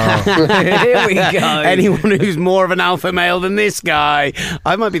 Here we go. Anyone who's more of an alpha male than this guy.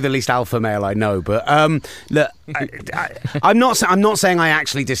 I might be the least alpha male I know, but look, I'm not saying I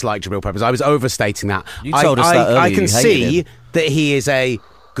actually dislike Jabril Peppers. I was overstating that. You told us that earlier. I can see that he is a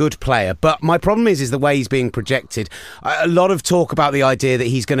good player, but my problem is the way he's being projected. A lot of talk about the idea that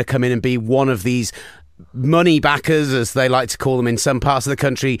he's going to come in and be one of these money backers, as they like to call them in some parts of the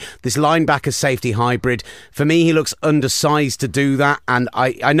country, this linebacker safety hybrid. For me, he looks undersized to do that, and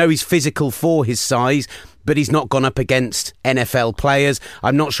I know he's physical for his size, but he's not gone up against NFL players.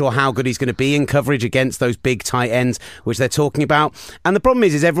 I'm not sure how good he's going to be in coverage against those big tight ends, which they're talking about. And the problem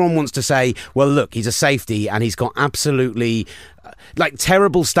is everyone wants to say, well, look, he's a safety and he's got absolutely like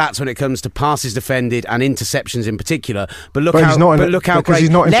terrible stats when it comes to passes defended and interceptions in particular. But look But how, he's not in but it- look how because great. he's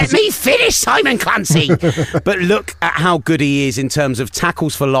not in Let posi- me finish, Simon Clancy. But look at how good he is in terms of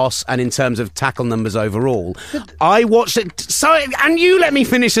tackles for loss and in terms of tackle numbers overall. I watched it. Sorry, and you let me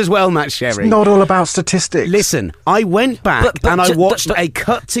finish as well, Matt Sherry. Not all about statistics. Listen, I went back and I watched a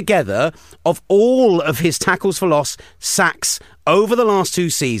cut together of all of his tackles for loss, sacks over the last 2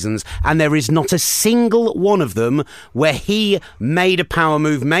 seasons, and there is not a single one of them where he made a power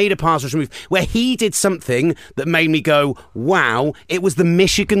move, made a pass rush move, where he did something that made me go, wow, it was the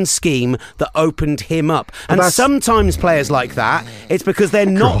Michigan scheme that opened him up. And sometimes players like that, it's because they're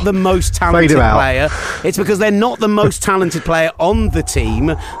not the most talented player. It's because they're not the most talented player on the team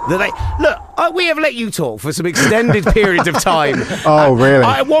that they... Look, we have let you talk for some extended periods of time. Oh, really?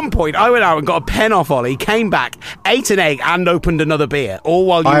 At one point, I went out and got a pen off Ollie, came back, ate an egg and opened another beer, all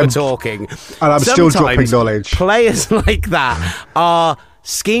while you were talking. And I'm still dropping knowledge. Players like that are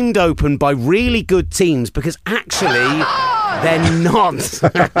schemed open by really good teams because actually they're not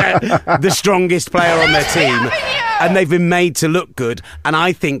the strongest player on their team. And they've been made to look good. And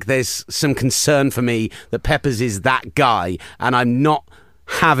I think there's some concern for me that Peppers is that guy. And I'm not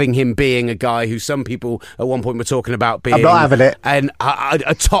having him being a guy who some people at one point were talking about being... I'm not having it. And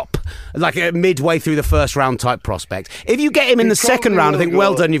a top, like a midway through the first round type prospect. If you get him in the second round, I think,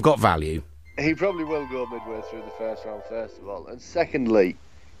 well done, you've got value. He probably will go midway through the first round, first of all. And secondly,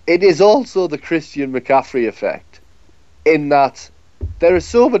 it is also the Christian McCaffrey effect, in that there are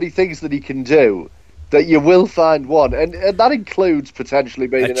so many things that he can do that you will find one, and that includes potentially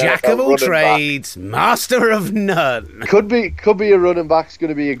being A an jack NFL of all running trades, master of none. Could be a running back's going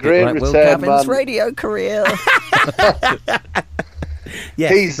to be a great Like Will return Gavin's man. radio career.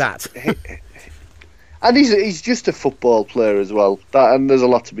 Yes, that. And he's just a football player as well. And there's a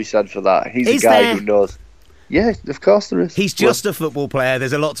lot to be said for that. He's Is a guy there? who knows. Yeah, of course there is. He's just a football player.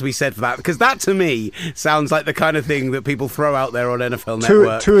 There's a lot to be said for that, because that to me sounds like the kind of thing that people throw out there on NFL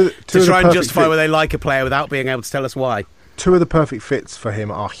Network two to of the try and perfect justify whether they like a player without being able to tell us why. 2 of the perfect fits for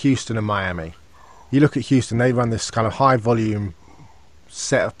him are Houston and Miami. You look at Houston, they run this kind of high volume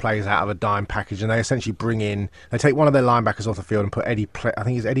set of players out of a dime package, and they essentially they take one of their linebackers off the field and put I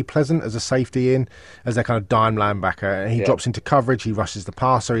think it's Eddie Pleasant as a safety in, as their kind of dime linebacker, and he drops into coverage, he rushes the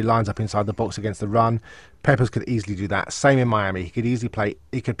passer, he lines up inside the box against the run. Peppers could easily do that. Same in Miami.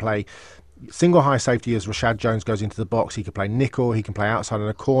 He could play single high safety as Rashad Jones goes into the box. He could play nickel. He can play outside in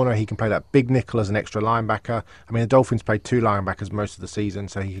a corner. He can play that big nickel as an extra linebacker. I mean, the Dolphins played 2 linebackers most of the season,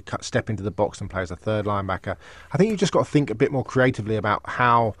 so he could step into the box and play as a third linebacker. I think you've just got to think a bit more creatively about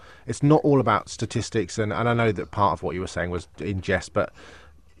how it's not all about statistics. And I know that part of what you were saying was in jest, but,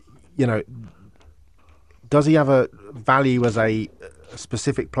 you know, does he have a value as a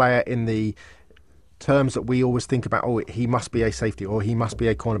specific player in the terms that we always think about? Oh, he must be a safety, or he must be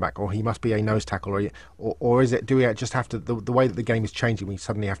a cornerback, or he must be a nose tackle, or is it? Do we just have to the way that the game is changing? We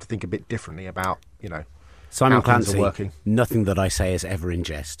suddenly have to think a bit differently about Simon how things Clancy, are working. nothing that I say is ever in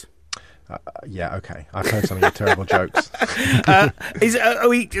jest. Yeah, okay. I've heard some of your terrible jokes. Are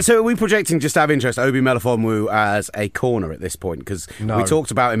we projecting, just out of interest, Obi Melifonwu as a corner at this point? Because No. we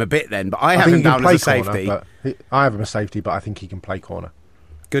talked about him a bit then, but I have think him he can down play as a corner, safety. but I have him as safety, but I think he can play corner.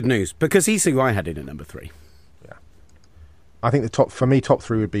 Good news, because he's who I had in at number 3. I think top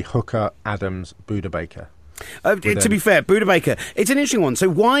 3 would be Hooker, Adams, Buda Baker. To be fair, Buda Baker, it's an interesting one. So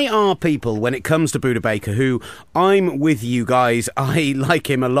why are people, when it comes to Buda Baker, who I'm with you guys, I like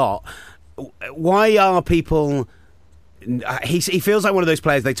him a lot, why are people... He feels like one of those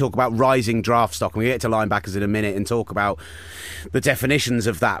players they talk about rising draft stock, and we get to linebackers in a minute and talk about the definitions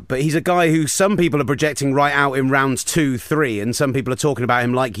of that. But he's a guy who some people are projecting right out in rounds 2, 3, and some people are talking about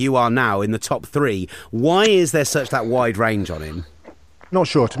him like you are now in the top 3. Why is there such that wide range on him? Not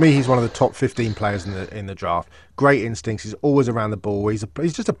sure. To me, he's one of the top 15 players in the draft. Great instincts. He's always around the ball. He's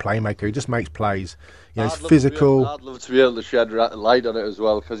just a playmaker. He just makes plays. He's physical. I'd love to be able to shed light on it as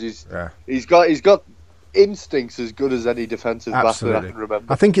well, because he's got instincts as good as any defensive back that I can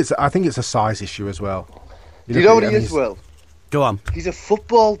remember. I think it's a size issue as well. Do you know what he is, Will? Go on. He's a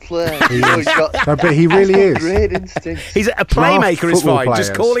football player. But he really is. Great instincts. He's a playmaker is football fine. players.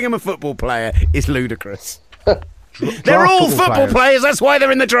 Just calling him a football player is ludicrous. They're all football players. That's why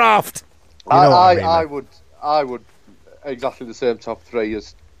they're in the draft. I would exactly the same top 3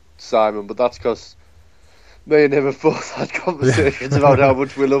 as Simon, but that's because me and him have both had conversations about how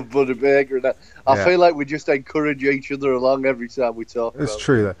much we love Buda Baker, and I feel like we just encourage each other along every time we talk. It's about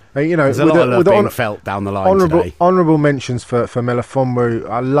true. There's a lot of love being felt down the line today. Honourable mentions for Melifonwu.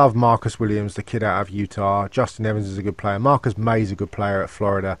 I love Marcus Williams, the kid out of Utah. Justin Evans is a good player. Marcus May's a good player at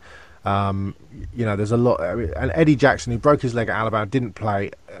Florida. There's a lot. And Eddie Jackson, who broke his leg at Alabama, didn't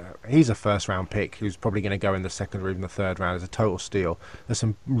play. He's a first-round pick who's probably going to go in the second or even the third round as a total steal. There's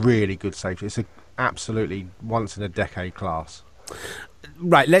some really good safety. It's an absolutely once-in-a-decade class.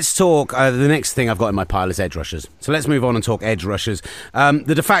 Right, let's talk. The next thing I've got in my pile is edge rushers. So let's move on and talk edge rushers.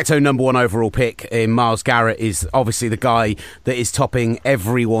 The de facto number one overall pick in Myles Garrett is obviously the guy that is topping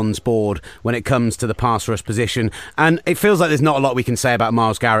everyone's board when it comes to the pass rush position. And it feels like there's not a lot we can say about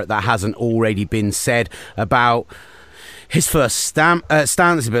Myles Garrett that hasn't already been said about his first stance,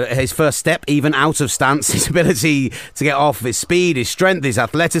 his first step, even out of stance, his ability to get off, his speed, his strength, his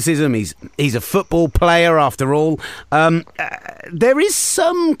athleticism. He's a football player after all. There is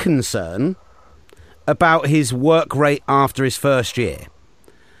some concern about his work rate after his first year.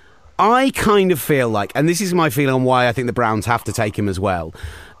 I kind of feel like, and this is my feeling on why I think the Browns have to take him as well,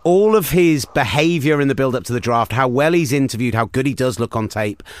 all of his behaviour in the build-up to the draft, how well he's interviewed, how good he does look on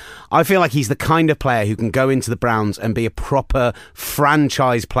tape, I feel like he's the kind of player who can go into the Browns and be a proper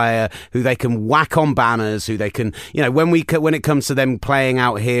franchise player who they can whack on banners, who they can, when it comes to them playing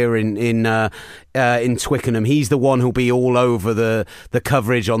out here in Twickenham, he's the one who'll be all over the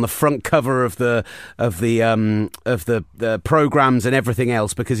coverage on the front cover of the programmes and everything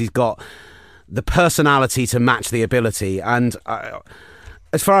else, because he's got the personality to match the ability. And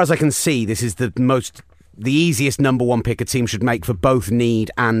as far as I can see, this is the easiest number one pick a team should make for both need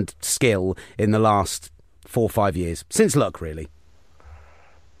and skill in the last 4 or 5 years. Since Luck, really.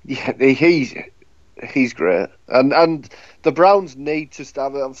 Yeah, he's great. And the Browns need to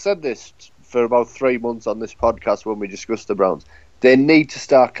start. I've said this for about 3 months on this podcast when we discussed the Browns. They need to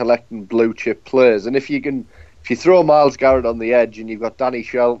start collecting blue chip players. And if you throw Myles Garrett on the edge and you've got Danny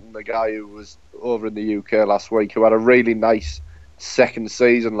Shelton, the guy who was over in the UK last week, who had a really nice second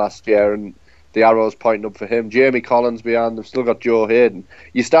season last year, and the arrow's pointing up for him. Jamie Collins behind, they've still got Joe Hayden.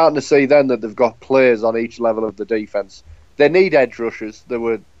 You're starting to see then that they've got players on each level of the defence. They need edge rushers.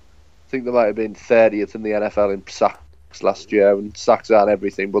 I think they might have been 30th in the NFL in sacks last year, and sacks aren't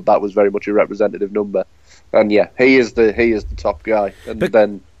everything, but that was very much a representative number. And yeah, he is the top guy.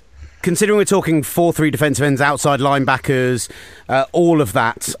 And considering we're talking 4-3 defensive ends, outside linebackers, all of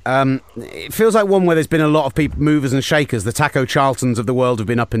that, it feels like one where there's been a lot of people, movers and shakers. The Taco Charltons of the world have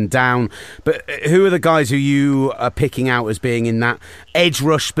been up and down. But who are the guys who you are picking out as being in that edge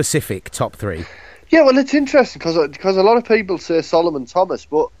rush specific top three? Yeah, well, it's interesting because a lot of people say Solomon Thomas,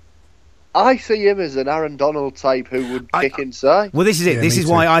 but I see him as an Aaron Donald type who would kick inside. Well, this is it. Yeah, this is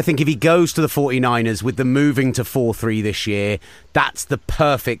too. why I think if he goes to the 49ers with the moving to 4-3 this year, that's the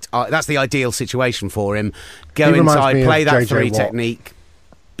perfect, that's the ideal situation for him. Go inside, play that three technique,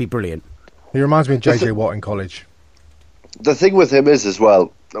 be brilliant. He reminds me of JJ Watt in college. The thing with him is, as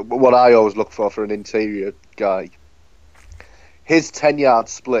well, what I always look for an interior guy, his 10-yard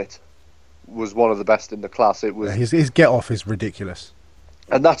split was one of the best in the class. It was his get-off is ridiculous.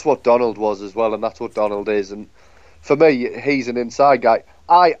 And that's what Donald was as well, and that's what Donald is. And for me, he's an inside guy.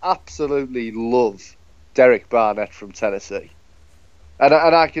 I absolutely love Derek Barnett from Tennessee. And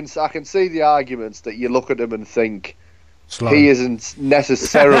I can see the arguments that you look at him and think he isn't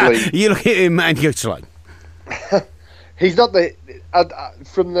necessarily... You look at him and you're just like... He's not the...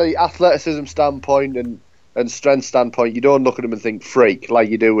 from the athleticism standpoint and strength standpoint, you don't look at him and think freak like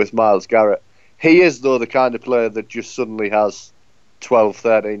you do with Myles Garrett. He is, though, the kind of player that just suddenly has 12,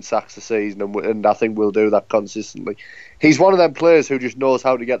 13 sacks a season, and I think we'll do that consistently. He's one of them players who just knows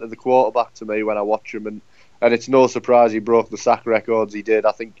how to get to the quarterback to me when I watch him, and it's no surprise he broke the sack records he did.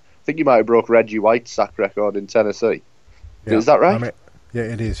 I think he might have broke Reggie White's sack record in Tennessee. Yeah. Is that right? Yeah,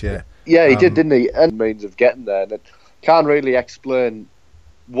 it is, yeah. Yeah, he did, didn't he? And means of getting there, and can't really explain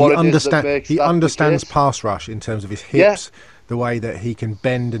what it is that makes he that understands the case. Pass rush in terms of his hips, the way that he can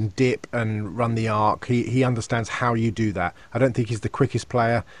bend and dip and run the arc. He understands how you do that. I don't think he's the quickest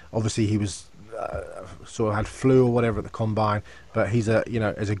player. Obviously, he was sort of had flu or whatever at the combine, but he's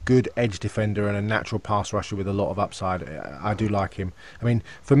as a good edge defender and a natural pass rusher with a lot of upside. I do like him. I mean,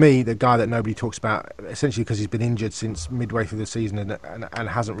 for me, the guy that nobody talks about, essentially because he's been injured since midway through the season and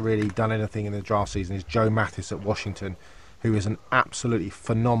hasn't really done anything in the draft season, is Joe Mathis at Washington, who is an absolutely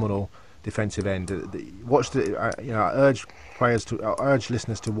phenomenal defensive end. I urge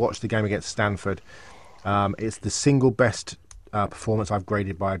listeners to watch the game against Stanford. It's the single best performance I've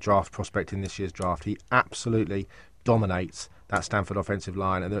graded by a draft prospect in this year's draft. He absolutely dominates that Stanford offensive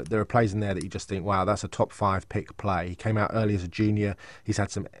line, and there are plays in there that you just think, wow, that's a top 5 pick play. He came out early as a junior. He's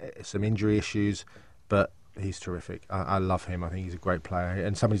had some injury issues, but he's terrific. I love him. I think he's a great player,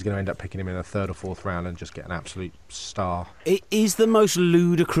 and somebody's going to end up picking him in the 3rd or 4th round and just get an absolute star. It is the most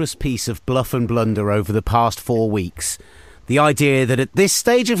ludicrous piece of bluff and blunder over the past 4 weeks. the idea that at this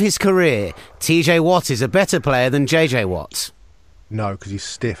stage of his career, TJ Watt is a better player than JJ Watt? No, because he's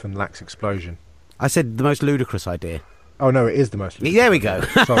stiff and lacks explosion. I said the most ludicrous idea. Oh no, it is the most. There we go.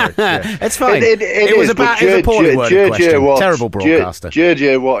 Sorry, yeah. It's fine. It was is, about but it was a poorly worded question. Watt, Terrible broadcaster.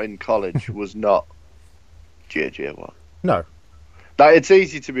 JJ Watt in college was not JJ Watt. No. It's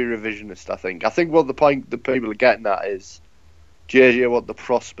easy to be revisionist, I think. I think what the point the people are getting at is JJ Watt, the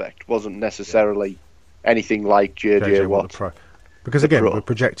prospect, wasn't necessarily anything like JJ Watt. Because again, we're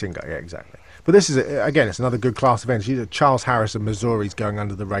projecting. Yeah, exactly. But this is, again, it's another good class event. Charles Harris of Missouri's going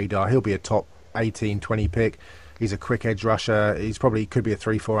under the radar. He'll be a top 18, 20 pick. He's a quick edge rusher. He's probably could be a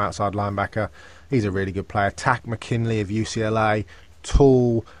 3-4 outside linebacker. He's a really good player. Tack McKinley of UCLA,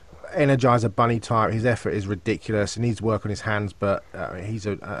 tall, Energizer Bunny type. His effort is ridiculous. He needs work on his hands, but he's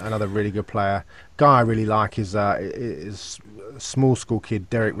another really good player. Guy I really like is small school kid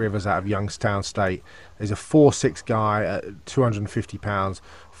Derek Rivers out of Youngstown State. He's a 4'6" guy at 250 pounds,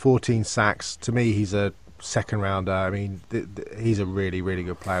 14 sacks. To me, he's a second rounder. I mean, he's a really, really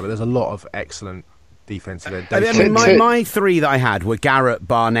good player. But there's a lot of excellent defensive end. I mean, my three that I had were Garrett,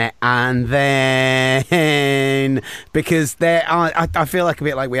 Barnett, and then because I feel like a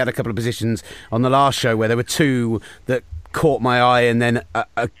bit like we had a couple of positions on the last show where there were two that caught my eye, and then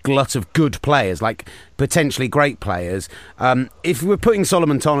a glut of good players, like potentially great players. If we're putting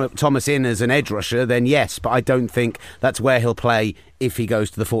Solomon Thomas in as an edge rusher, then yes, but I don't think that's where he'll play if he goes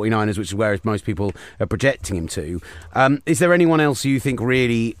to the 49ers, which is where most people are projecting him to. Is there anyone else you think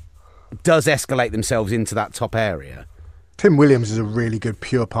really does escalate themselves into that top area? Tim Williams is a really good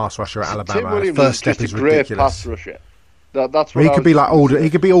pure pass rusher at Alabama. Tim Williams First step is is great ridiculous. Pass rusher. That's what he could be like Alden. He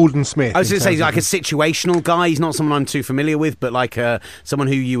could be Alden Smith. I was going to say he's like a situational guy. He's not someone I'm too familiar with, but like someone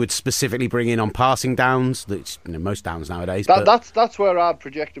who you would specifically bring in on passing downs. That's most downs nowadays. That's where I'd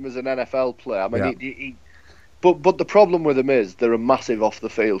project him as an NFL player. I mean, but the problem with him is there are massive off the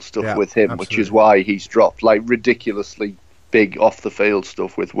field stuff with him, absolutely. which is why he's dropped like ridiculously big off the field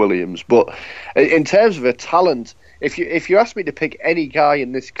stuff with Williams. But in terms of a talent, if you ask me to pick any guy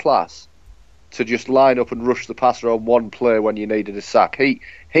in this class to just line up and rush the passer on one play when you needed a sack,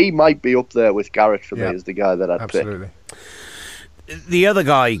 he might be up there with Garrett for me as the guy that I'd absolutely pick. The other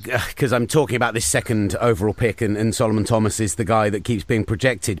guy, because I'm talking about this second overall pick, and Solomon Thomas is the guy that keeps being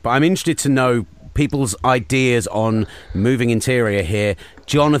projected, but I'm interested to know people's ideas on moving interior here.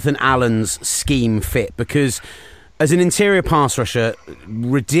 Jonathan Allen's scheme fit, because as an interior pass rusher,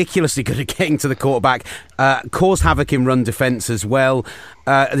 ridiculously good at getting to the quarterback, caused havoc in run defence as well.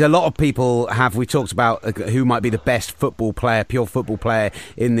 A lot of people we talked about who might be the best pure football player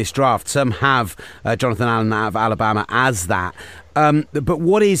in this draft. Some have Jonathan Allen out of Alabama as that. But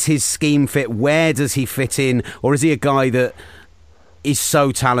what is his scheme fit? Where does he fit in? Or is he a guy that is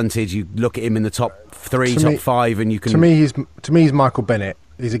so talented, you look at him in the top 3, top 5, and you can... To me, he's Michael Bennett.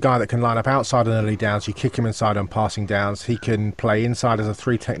 He's a guy that can line up outside on early downs. You kick him inside on passing downs. He can play inside as a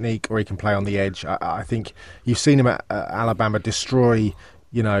 3 technique, or he can play on the edge. I think you've seen him at Alabama destroy,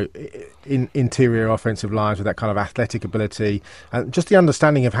 interior offensive lines with that kind of athletic ability and just the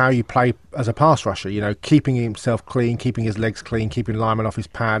understanding of how you play as a pass rusher. Keeping himself clean, keeping his legs clean, keeping linemen off his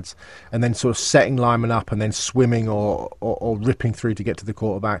pads, and then sort of setting linemen up and then swimming or ripping through to get to the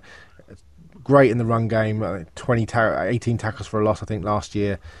quarterback. Great in the run game, 18 tackles for a loss, I think, last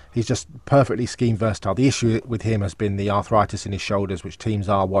year. He's just perfectly scheme versatile. The issue with him has been the arthritis in his shoulders, which teams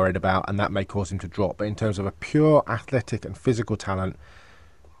are worried about, and that may cause him to drop. But in terms of a pure athletic and physical talent,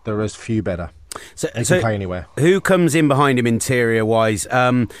 there is few better. He can play anywhere. Who comes in behind him interior-wise?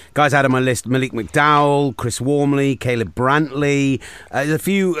 Guys out of my list: Malik McDowell, Chris Wormley, Caleb Brantley. There's a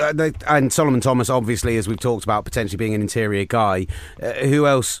few, and Solomon Thomas, obviously, as we've talked about, potentially being an interior guy. Who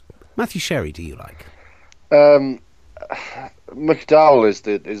else? Matthew Sherry, do you like? McDowell is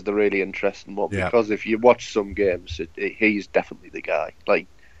the really interesting one, because if you watch some games, he's definitely the guy. Like,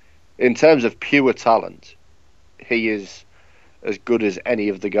 in terms of pure talent, he is as good as any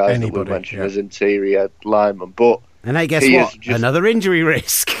of the guys that we mentioned as interior linemen. And hey, guess what? Another injury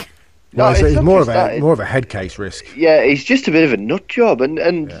risk. No, it's more of a head case risk. Yeah, he's just a bit of a nut job, and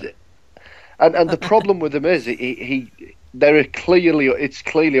the problem with him is it's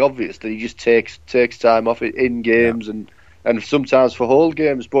clearly obvious that he just takes time off in games and sometimes for whole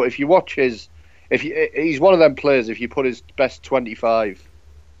games. But if you watch he's one of them players. If you put his best 25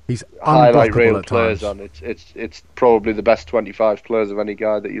 highlight reel players on, it's probably the best 25 players of any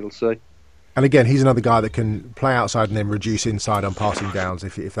guy that you'll see. And again, he's another guy that can play outside and then reduce inside on passing downs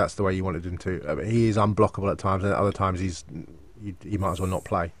if that's the way you wanted him to. I mean, he is unblockable at times, and at other times he might as well not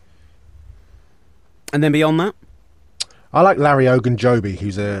play. And then beyond that? I like Larry Ogunjobi,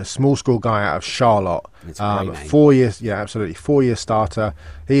 who's a small school guy out of Charlotte. It's a great name. 4 years, yeah, absolutely. 4-year starter.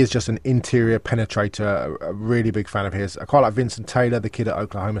 He is just an interior penetrator, a really big fan of his. I quite like Vincent Taylor, the kid at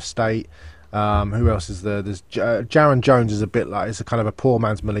Oklahoma State. Who else is there? There's Jaron Jones is a bit like, it's a kind of a poor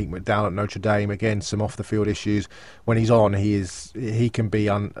man's Malik McDowell at Notre Dame. Again, some off the field issues. When he's on, he can be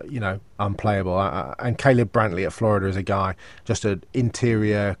unplayable. And Caleb Brantley at Florida is a guy, just an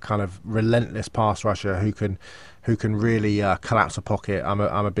interior kind of relentless pass rusher who can really collapse a pocket. I'm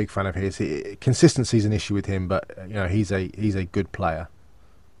a big fan of his. Consistency is an issue with him, but he's a good player.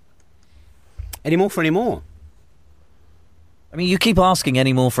 Any more for any more? I mean, you keep asking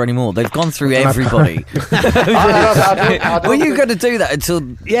any more for any more. They've gone through everybody. Were you going to do that until...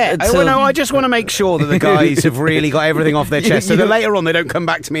 Yeah, I just want to make sure that the guys have really got everything off their chest so that later on they don't come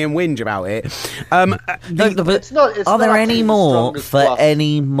back to me and whinge about it. Are there any more for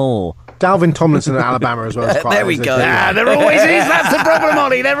any more? Dalvin Tomlinson at Alabama as well. There we go. There always is. That's the problem,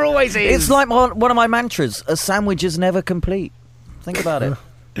 Ollie. There always is. It's like one of my mantras. A sandwich is never complete. Think about it.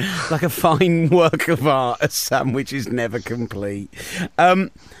 Like a fine work of art, a sandwich is never complete.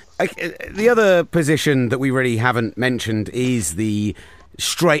 The other position that we really haven't mentioned is the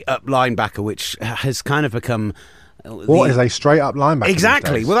straight-up linebacker, which has kind of become... What is a straight-up linebacker?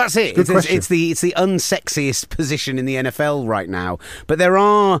 Exactly. Well, that's it. It's the unsexiest position in the NFL right now. But there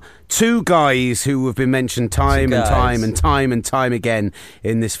are two guys who have been mentioned time and time again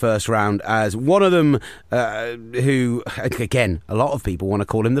in this first round as one of them who, again, a lot of people want to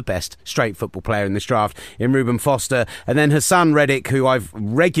call him the best straight football player in this draft, in Reuben Foster. And then Hassan Reddick, who I've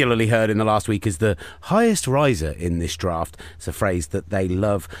regularly heard in the last week is the highest riser in this draft. It's a phrase that they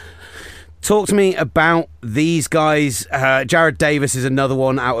love. Talk to me about these guys. Jared Davis is another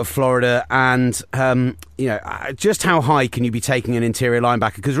one out of Florida, and just how high can you be taking an interior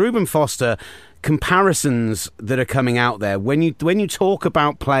linebacker? Because Reuben Foster, comparisons that are coming out there, when you talk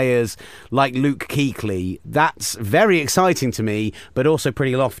about players like Luke Kuechly, that's very exciting to me, but also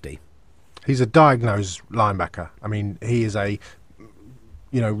pretty lofty. He's a diagnosed linebacker. I mean, he is a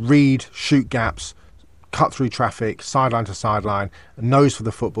read, shoot gaps, cut through traffic, sideline to sideline, nose for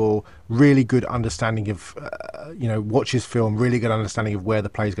the football, really good understanding of, watches film, really good understanding of where the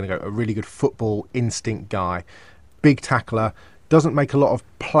play is going to go, a really good football instinct guy, big tackler, doesn't make a lot of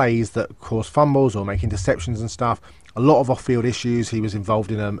plays that cause fumbles or make interceptions and stuff, a lot of off-field issues. He was involved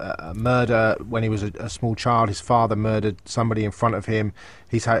in a murder when he was a small child. His father murdered somebody in front of him.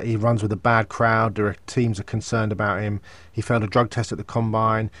 He runs with a bad crowd. Teams are concerned about him. He failed a drug test at the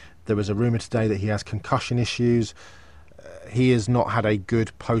combine. There was a rumour today that he has concussion issues. He has not had a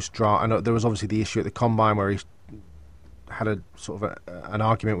good post-draft. And there was obviously the issue at the combine where he had a sort of an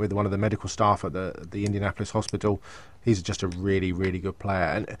argument with one of the medical staff at the Indianapolis hospital. He's just a really, really good player.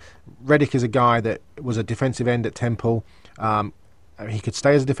 And Reddick is a guy that was a defensive end at Temple. He could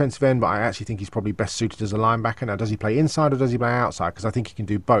stay as a defensive end, but I actually think he's probably best suited as a linebacker. Now, does he play inside or does he play outside? Because I think he can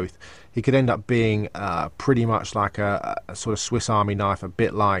do both. He could end up being pretty much like a sort of Swiss Army knife, a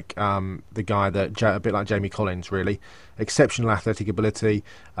bit like the guy a bit like Jamie Collins, really. Exceptional athletic ability,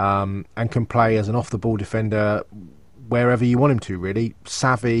 and can play as an off-the-ball defender wherever you want him to, really.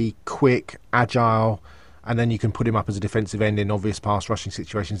 Savvy, quick, agile, and then you can put him up as a defensive end in obvious pass rushing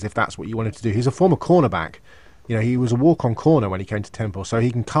situations if that's what you wanted to do. He's a former cornerback. He was a walk-on corner when he came to Temple, so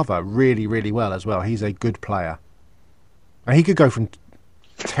he can cover really, really well as well. He's a good player. And he could go from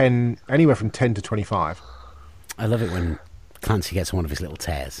anywhere from 10 to 25. I love it when Clancy gets one of his little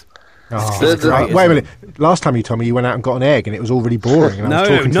tears. Oh, wait a minute. Last time you told me you went out and got an egg and it was already boring. And I was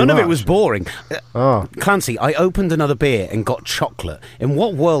talking none too of much. it was boring. Clancy, I opened another beer and got chocolate. In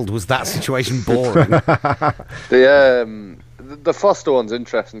what world was that situation boring? The Foster one's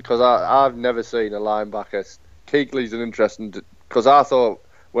interesting because I've never seen a linebacker. Kuechly's an interesting, because I thought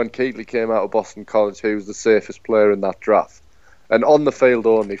when Kuechly came out of Boston College, he was the safest player in that draft. And on the field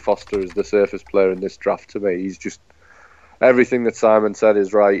only, Foster is the safest player in this draft to me. He's just, everything that Simon said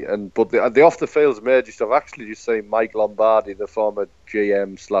is right. But the off the field's major stuff. Actually, just seen Mike Lombardi, the former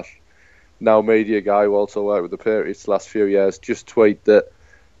GM / now media guy who also worked with the Patriots the last few years, just tweet that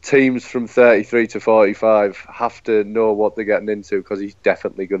teams from 33 to 45 have to know what they're getting into because he's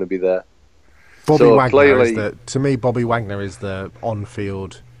definitely going to be there. Bobby Wagner is the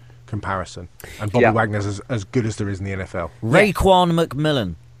on-field comparison, and Bobby Wagner's as good as there is in the NFL. Raekwon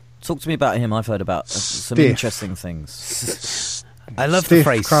McMillan, talk to me about him. I've heard about some interesting things. I love the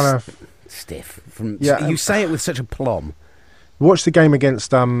phrase stiff. You say it with such a plum. Watch the game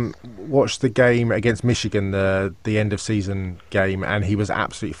against Michigan, the end of season game, and he was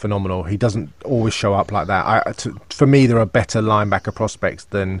absolutely phenomenal. He doesn't always show up like that. For me, there are better linebacker prospects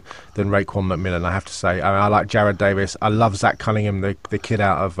than Raekwon McMillan, I have to say. I like Jared Davis. I love Zach Cunningham, the kid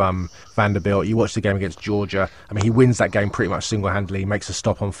out of Vanderbilt. You watch the game against Georgia. I mean, he wins that game pretty much single-handedly. He makes a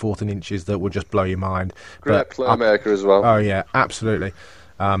stop on 4th and inches that will just blow your mind. Great playmaker as well. Oh yeah, absolutely.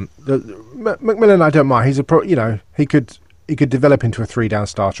 McMillan, I don't mind. He's he could develop into a 3-down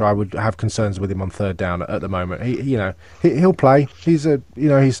starter. I would have concerns with him on 3rd down at the moment. He'll play. He's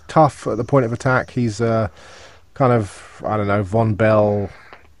tough at the point of attack. He's kind of, I don't know, Von Bell.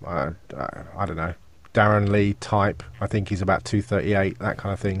 I don't know, Darren Lee type. I think he's about 238, that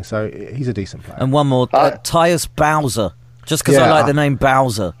kind of thing. So he's a decent player. And one more, Tyus Bowser. Just because I like the name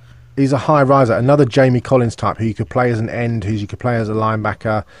Bowser. He's a high riser, another Jamie Collins type who you could play as an end, who you could play as a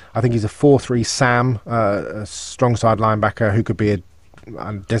linebacker. I think he's a 4-3 Sam, a strong side linebacker who could be a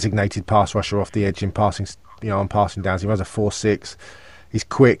designated pass rusher off the edge in passing, on passing downs. He runs a 4-6. He's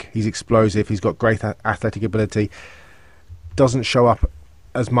quick, he's explosive, he's got great athletic ability. Doesn't show up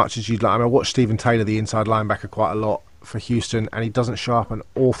as much as you'd like. I mean, I watched Stephen Taylor, the inside linebacker, quite a lot for Houston, and he doesn't show up an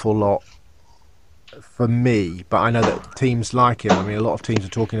awful lot for me, but I know that teams like him. I mean, a lot of teams are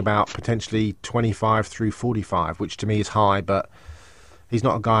talking about potentially 25 through 45, which to me is high, but he's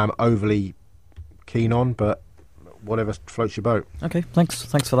not a guy I'm overly keen on, but whatever floats your boat. Okay, thanks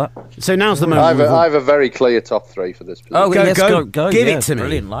for that. So now's the moment. I have a very clear top 3 for this position. Oh, go. Give it to me.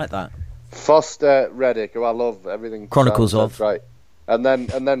 Brilliant, like that. Foster, Reddick, who I love everything. Chronicles of. Right. And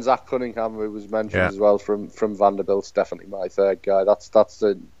then Zach Cunningham, who was mentioned as well from Vanderbilt's definitely my 3rd guy. That's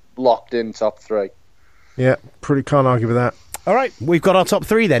a locked-in top 3. Yeah, can't argue with that. All right, we've got our top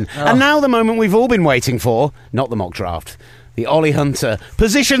 3 then. Oh. And now the moment we've all been waiting for, not the mock draft, the Ollie Hunter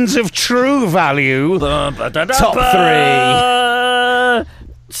positions of true value, top 3.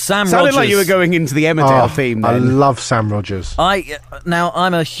 Sam Sounded Rogers. like you were going into the Emmerdale theme then. I love Sam Rogers. Now,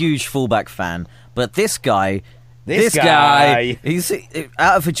 I'm a huge fullback fan, but this guy, This guy. he's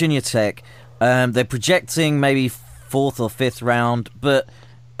out of Virginia Tech. They're projecting maybe 4th or 5th round, but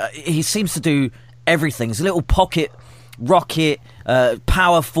he seems to do everything. He's a little pocket rocket,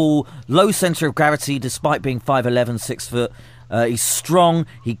 powerful, low centre of gravity despite being 5'11", 6 foot. He's strong.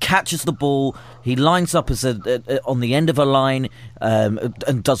 He catches the ball. He lines up as on the end of a line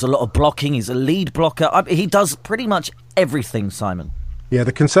and does a lot of blocking. He's a lead blocker. He does pretty much everything, Simon. Yeah,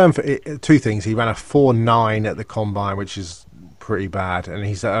 the concern for 2 things. He ran a 4.9 at the combine, which is pretty bad, and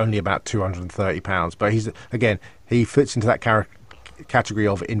he's only about 230 pounds. But he fits into that category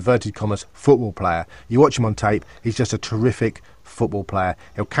of inverted commas football player. You watch him on tape, he's just a terrific football player.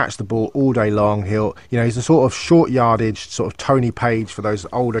 He'll catch the ball all day long. He's a sort of short yardage, sort of Tony Page for those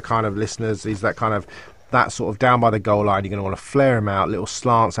older kind of listeners. He's that sort of down by the goal line. You're going to want to flare him out, little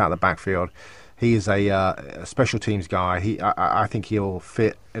slants out the backfield. He is a special teams guy. I think he'll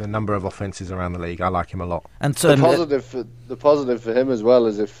fit in a number of offences around the league. I like him a lot. And so the positive for him as well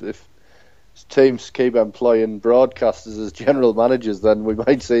is if teams keep employing broadcasters as general managers, then we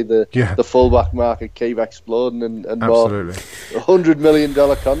might see the fullback market keep exploding and Absolutely. More $100 million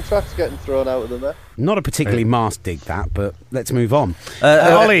contracts getting thrown out of the net. Not a particularly mass dig that, but let's move on.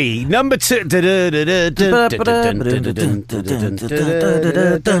 Ollie, number 2.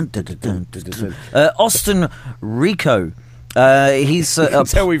 Austin Rico. He's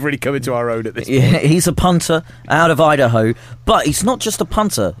tell we've really come into our own at this point. Yeah, he's a punter out of Idaho, but he's not just a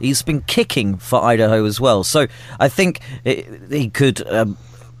punter. He's been kicking for Idaho as well. So I think he could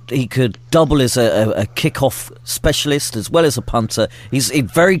double as a kickoff specialist as well as a punter. He's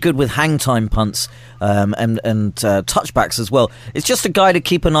very good with hang time punts and touchbacks as well. It's just a guy to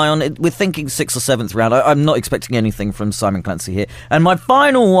keep an eye on. We're thinking 6th or 7th round. I'm not expecting anything from Simon Clancy here. And my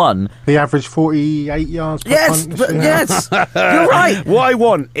final one... He averaged 48 yards per punt. Yes, you're right. What I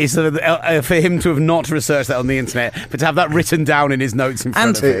want is for him to have not researched that on the internet, but to have that written down in his notes in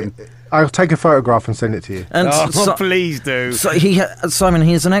front of him. I'll take a photograph and send it to you. And please do. So Simon,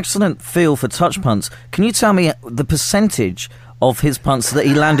 he has an excellent feel for touch punts. Can you tell me the percentage of his punts that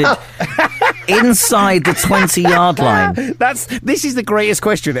he landed inside the 20-yard line? This is the greatest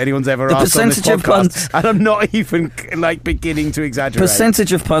question anyone's ever asked on this podcast. Of punts, and I'm not even beginning to exaggerate.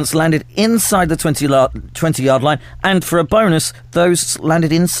 Percentage of punts landed inside the 20-yard line, and for a bonus, those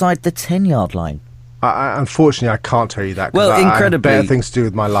landed inside the 10-yard line. Unfortunately, I can't tell you that. Well, incredibly, I have better things to do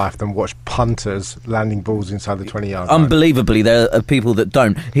with my life than watch punters landing balls inside the 20-yard line. Unbelievably, there are people that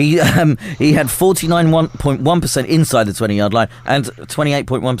don't. He had 49.1% inside the 20-yard line and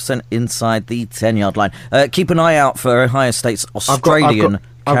 28.1% inside the 10-yard line. Keep an eye out for Ohio State's Australian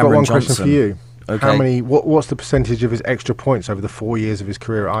I've got Cameron one Johnson. question for you. Okay. What's the percentage of his extra points over the 4 years of his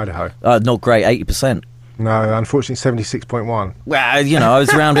career at Idaho? Not great, 80%. No, unfortunately, 76.1. Well, I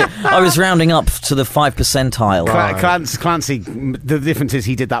was rounding up to the 5 percentile. Clancy, the difference is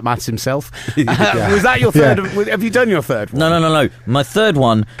he did that maths himself. Was that your third? Yeah. Have you done your third one? No. My third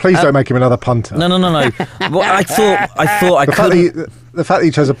one. Please don't make him another punter. No. Well, I thought I could. The fact that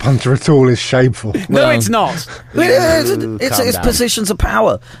he chose a punter at all is shameful. No, it's not. It's positions of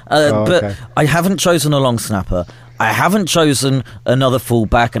power. But okay. I haven't chosen a long snapper. I haven't chosen another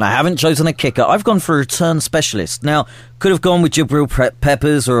fullback, and I haven't chosen a kicker. I've gone for a return specialist. Now, could have gone with Jabril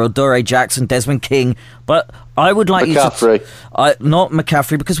Peppers or Adore Jackson, Desmond King, but I would like McCaffrey. you to... not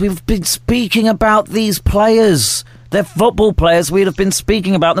McCaffrey, because we've been speaking about these players. They're football players. We'd have been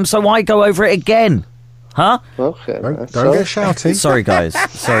speaking about them, so why go over it again? Huh? Okay. Don't get shouty. Sorry, guys.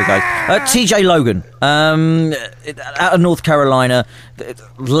 TJ Logan, out of North Carolina,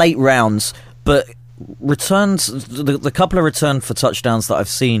 late rounds, but returns, the couple of return for touchdowns that I've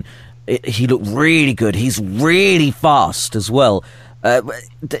seen, he looked really good. He's really fast as well. Are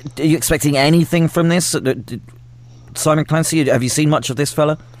you expecting anything from this? Simon Clancy, have you seen much of this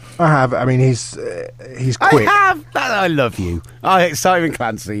fella? I have. I mean, he's quick. I have. I love you. Simon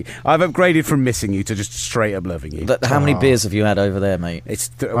Clancy. I've upgraded from missing you to just straight up loving you. How many beers have you had over there, mate?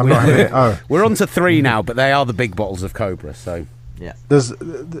 We're on to 3 now, but they are the big bottles of Cobra, so... Yeah. There's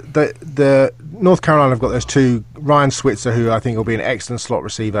the North Carolina have got those two, Ryan Switzer, who I think will be an excellent slot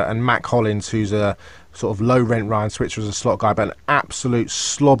receiver, and Mac Hollins, who's a sort of low rent. Ryan Switzer as a slot guy, but an absolute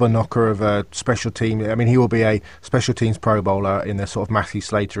slobber knocker of a special team. I mean, he will be a special teams Pro Bowler in the sort of Matthew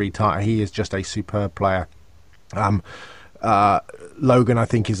Slatery type. He is just a superb player. Logan, I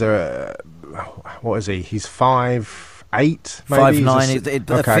think, is what is he? He's 5'8", maybe?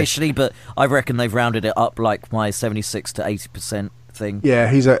 5'9", officially, but I reckon they've rounded it up like my 76 to 80% thing. Yeah,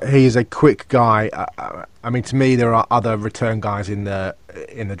 he is a quick guy. I mean, to me, there are other return guys in the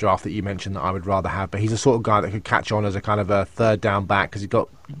draft that you mentioned that I would rather have, but he's a sort of guy that could catch on as a kind of a third down back because he's got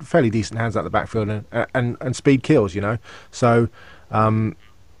fairly decent hands out the backfield and speed kills, So,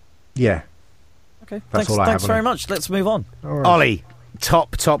 yeah. Okay, That's all I thanks have very on much. Let's move on. Right. Ollie,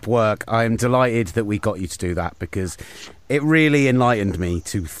 top work. I am delighted that we got you to do that because it really enlightened me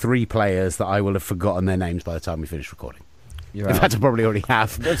to 3 players that I will have forgotten their names by the time we finish recording. In fact, I probably already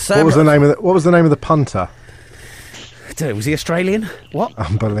have. What was the name of the punter? I don't know, was he Australian? What?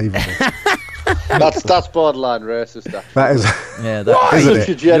 Unbelievable. That's borderline racist. That is. Yeah, Isn't Such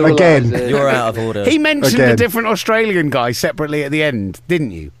a it? generalisation. Again. you're out of order. He mentioned Again. a different Australian guy separately at the end,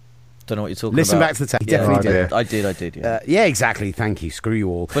 didn't you? Don't know what you're talking Listen about. back to the tape. He Yeah, definitely did. I did. Yeah. Yeah, exactly. Thank you. Screw you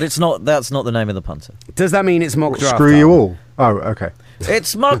all. But that's not the name of the punter. Does that mean it's mock draft Screw time? you all. Oh, okay.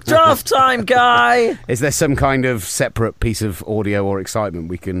 It's mock draft time, guy. Is there some kind of separate piece of audio or excitement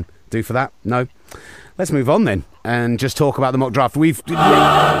we can do for that? No? Let's move on then and just talk about the mock draft.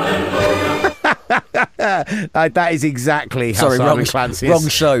 That is exactly how Simon Clancy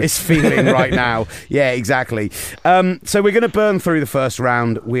is feeling right now. Yeah, exactly. So we're going to burn through the first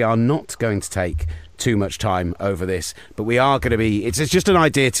round. We are not going to take too much time over this, but we are going to be... It's just an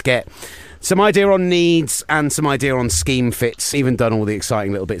idea to get some idea on needs and some idea on scheme fits. Even done all the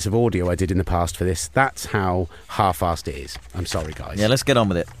exciting little bits of audio I did in the past for this. That's how half-assed it is. I'm sorry, guys. Yeah, let's get on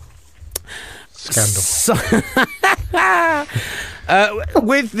with it. Scandal.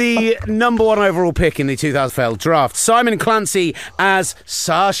 With the number 1 overall pick in the 2012 draft, Simon Clancy as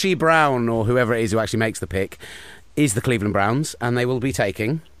Sashi Brown, or whoever it is who actually makes the pick, is the Cleveland Browns, and they will be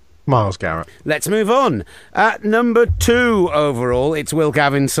taking... Myles Garrett. Let's move on. At number 2 overall, it's Will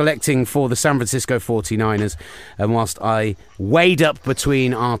Gavin selecting for the San Francisco 49ers. And whilst I weighed up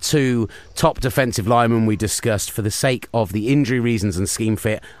between our 2 top defensive linemen we discussed for the sake of the injury reasons and scheme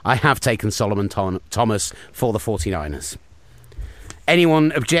fit, I have taken Solomon Thomas for the 49ers.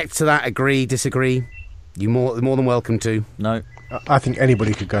 Anyone object to that? Agree? Disagree? You're more than welcome to. No. I think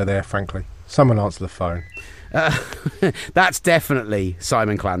anybody could go there, frankly. Someone answer the phone. That's definitely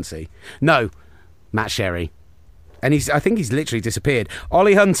Simon Clancy. No, Matt Sherry. And I think he's literally disappeared.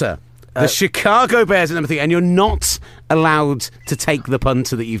 Ollie Hunter, the Chicago Bears at number 3, and you're not allowed to take the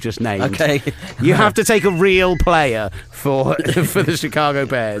punter that you've just named. Okay. You have to take a real player for the Chicago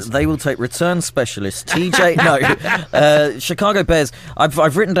Bears. They will take return specialist TJ. No, Chicago Bears.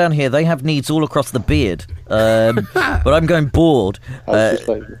 I've written down here they have needs all across the beard, but I'm going board.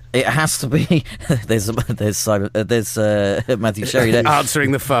 It has to be. There's Matthew Sherry there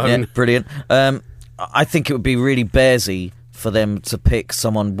answering the phone. Yeah, brilliant. I think it would be really Bearsy for them to pick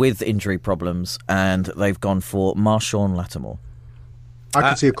someone with injury problems, and they've gone for Marshawn Lattimore. I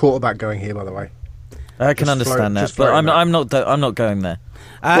can see a quarterback going here, by the way. I can understand that, but I'm not going there.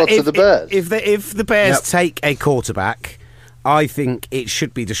 To the Bears? If the Bears take a quarterback, I think it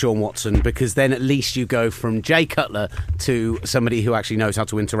should be Deshaun Watson, because then at least you go from Jay Cutler to somebody who actually knows how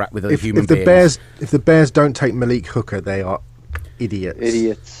to interact with other human beings. If the Bears don't take Malik Hooker, they are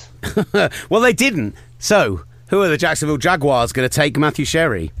idiots. Well, they didn't. So, who are the Jacksonville Jaguars going to take Matthew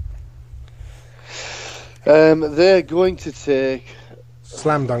Sherry? They're going to take...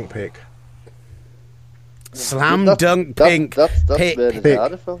 Slam dunk pick. That's made it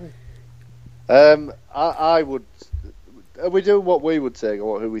harder for me. I would... Are we doing what we would take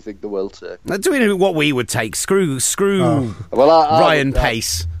or who we think they will take? Doing what we would take. Screw Ryan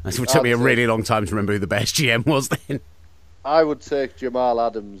Pace. It took me a really long time to remember who the best GM was then. I would take Jamal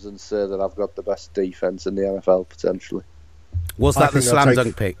Adams and say that I've got the best defence in the NFL, potentially. Was that the slam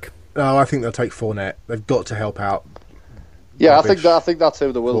dunk pick? No, I think they'll take Fournette. They've got to help out. Yeah, I think that's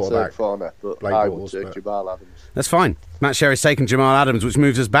who they will take, Fournette, but I would take Jamal Adams. That's fine. Matt Sherry's taken Jamal Adams, which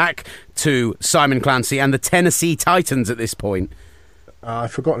moves us back to Simon Clancy and the Tennessee Titans at this point.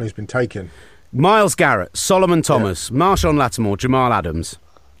 I've forgotten who's been taken. Miles Garrett, Solomon Thomas, Marshawn Lattimore, Jamal Adams.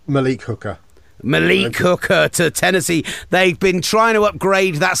 Malik Hooker to Tennessee. They've been trying to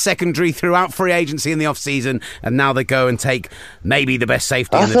upgrade that secondary throughout free agency in the off-season, and now they go and take maybe the best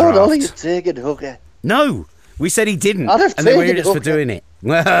safety in the draft. I thought Ollie had taken Hooker. No, we said he didn't. And they were idiots for doing it.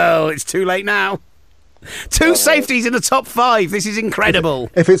 Well, it's too late now. Two safeties in the top 5. This is incredible.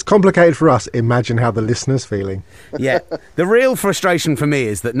 If it's complicated for us, imagine how the listener's feeling. Yeah. The real frustration for me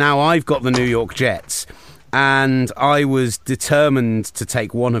is that now I've got the New York Jets, and I was determined to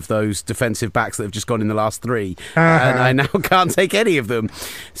take one of those defensive backs that have just gone in the last 3, and I now can't take any of them.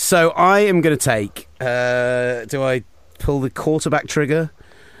 So I am going to take... do I pull the quarterback trigger?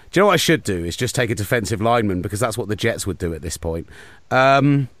 Do you know what I should do? Is just take a defensive lineman, because that's what the Jets would do at this point.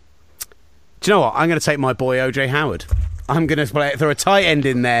 Do you know what? I'm going to take my boy OJ Howard. I'm going to throw a tight end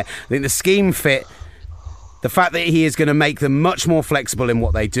in there. I think the scheme fit. The fact that he is going to make them much more flexible in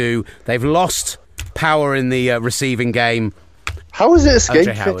what they do. They've lost power in the receiving game. How is it a scheme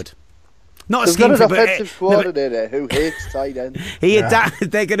fit? Howard. Not They've a scheme got fit, an offensive coordinator who hates tight ends.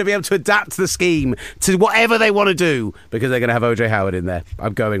 They're going to be able to adapt the scheme to whatever they want to do, because they're going to have OJ Howard in there.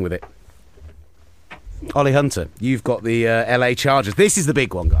 I'm going with it. Ollie Hunter, you've got the LA Chargers. This is the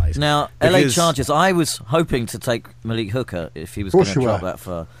big one, guys. Now, LA Chargers, I was hoping to take Malik Hooker if he was going to drop that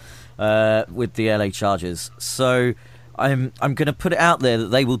far with the LA Chargers. So I'm going to put it out there that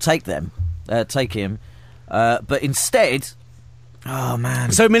they will take him. But instead... Oh,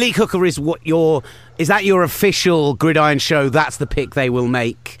 man. So Malik Hooker is is that your official Gridiron Show? That's the pick they will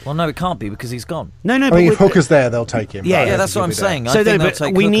make? Well, no, it can't be, because he's gone. No. I mean, if Hooker's there, they'll take him. Yeah, that's what I'm saying.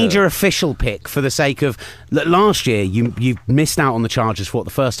 So we need your official pick for the sake of... Last year, you missed out on the Chargers for the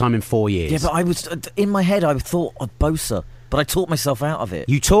first time in 4 years. Yeah, but I was... In my head, I thought of Bosa, but I talked myself out of it.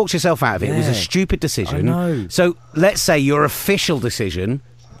 You talked yourself out of it. Yeah. It was a stupid decision. I know. So let's say your official decision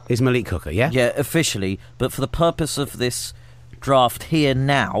is Malik Hooker, yeah? Yeah, officially. But for the purpose of this draft here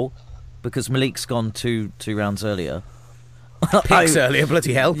now, because Malik's gone two rounds earlier. Picks earlier,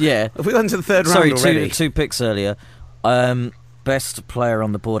 bloody hell. Yeah. Have we gone to the third round already? Two picks earlier. Best player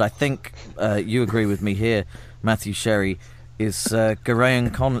on the board, I think you agree with me here, Matthew Sherry, is Garayan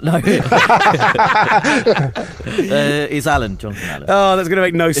is Jonathan Allen. Oh, that's going to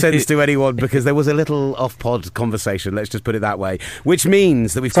make no sense to anyone, because there was a little off-pod conversation, let's just put it that way, which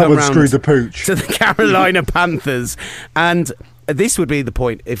means that we've come round screwed the pooch to the Carolina Panthers. And this would be the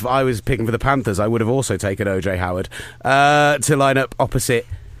point. If I was picking for the Panthers, I would have also taken OJ Howard to line up opposite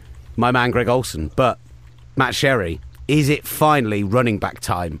my man Greg Olsen. But Matt Sherry, is it finally running back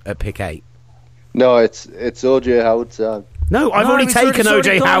time at pick 8? No, it's OJ Howard time. No, I've already taken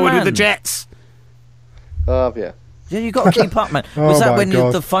OJ Howard with the Jets. Oh, have you? Yeah, you got to keep up, man. Was that when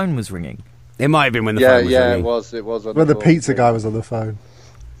the phone was ringing? It might have been when the phone was ringing. Yeah, it was. When the pizza guy was on the phone.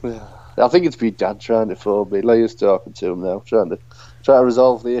 I think it's been Dad trying to phone me. Leia's talking to him now, trying to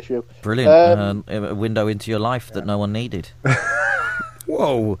resolve the issue. Brilliant. A window into your life that no one needed.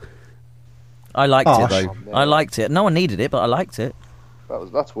 Whoa. I liked it, though. I liked it. No one needed it, but I liked it.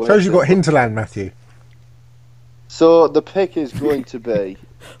 That's what shows you've got hinterland, Matthew. So the pick is going to be...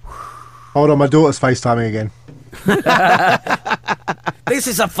 Hold on, my daughter's FaceTiming again. This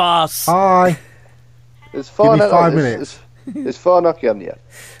is a farce. Hi. Give me 5 minutes. Is Fournette on yet?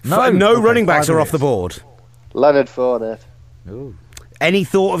 No running backs are off the board. Leonard Fournette. Ooh. Any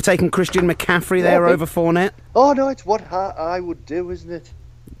thought of taking Christian McCaffrey there over Fournette? Oh, no, it's what I would do, isn't it?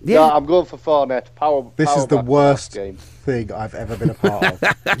 Yeah, I'm going for Fournette. This power is the back worst game. thing I've ever been a part of.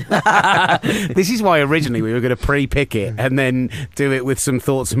 This is why originally we were going to pre-pick it and then do it with some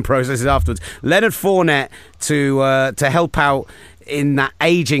thoughts and processes afterwards. Leonard Fournette to help out in that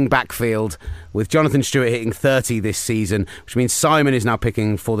ageing backfield with Jonathan Stewart hitting 30 this season, which means Simon is now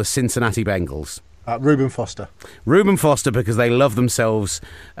picking for the Cincinnati Bengals. Reuben Foster. Reuben Foster, because they love themselves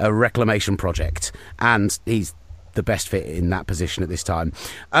a reclamation project, and he's the best fit in that position at this time.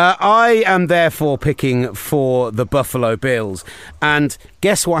 I am therefore picking for the Buffalo Bills. And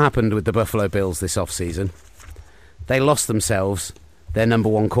guess what happened with the Buffalo Bills this off-season? They lost themselves their number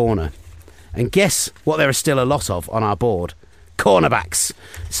one corner. And guess what there are still a lot of on our board? Cornerbacks.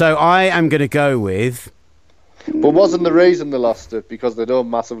 So I am going to go with... But wasn't the reason they lost it because they don't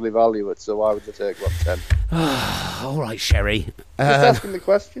massively value it, so why would they take 10? All right, Sherry. Just asking the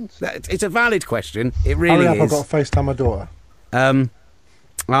questions. It's a valid question. It really Hurry up, is. I've got to FaceTime my daughter.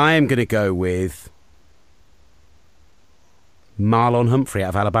 I am going to go with Marlon Humphrey out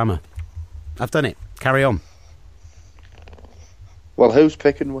of Alabama. I've done it. Carry on. Well, who's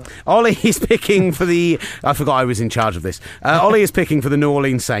picking one? Ollie is picking for the... I forgot I was in charge of this. Ollie is picking for the New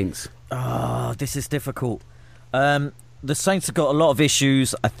Orleans Saints. Oh, this is difficult. The Saints have got a lot of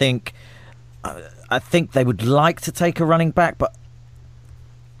issues. I think they would like to take a running back, but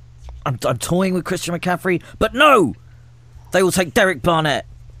I'm toying with Christian McCaffrey. But no, they will take Derek Barnett.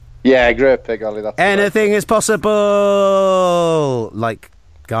 Yeah, great pick, Ollie. That's Anything is possible. Like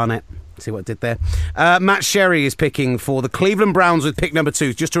Garnett. See what I did there? Matt Sherry is picking for the Cleveland Browns with pick number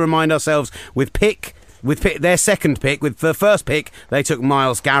 2. Just to remind ourselves, with their second pick, with the first pick, they took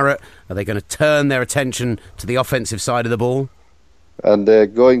Myles Garrett. Are they going to turn their attention to the offensive side of the ball? And they're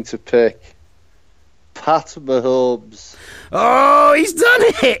going to pick Pat Mahomes. Oh, he's done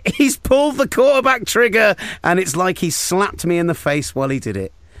it! He's pulled the quarterback trigger, and it's like he slapped me in the face while he did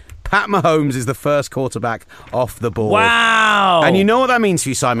it. Pat Mahomes is the first quarterback off the board. Wow! And you know what that means for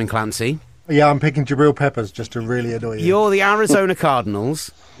you, Simon Clancy? Yeah, I'm picking Jabril Peppers just to really annoy you. You're the Arizona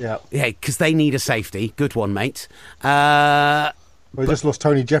Cardinals. Yeah. Yeah, because they need a safety. Good one, mate. Well, they just lost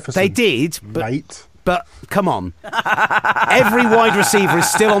Tony Jefferson. They did, mate. But come on. Every wide receiver is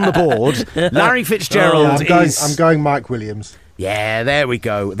still on the board. Larry Fitzgerald I'm going Mike Williams. Yeah, there we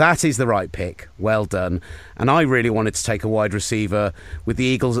go. That is the right pick. Well done. And I really wanted to take a wide receiver with the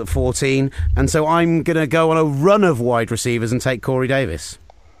Eagles at 14, and so I'm going to go on a run of wide receivers and take Corey Davis.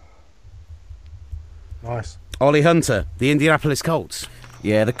 Nice. Ollie Hunter, the Indianapolis Colts.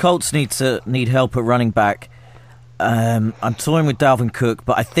 Yeah, the Colts need help at running back. I'm toying with Dalvin Cook,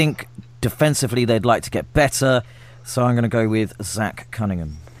 but I think defensively they'd like to get better, so I'm going to go with Zach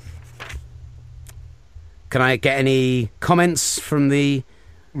Cunningham. Can I get any comments from the...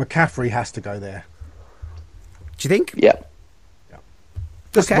 McCaffrey has to go there. Do you think? Yeah.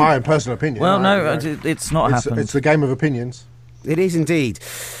 Just Okay. my own personal opinion. Well, no, it's not happened. It's the game of opinions. It is indeed.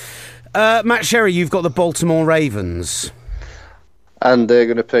 Matt Sherry, you've got the Baltimore Ravens. And they're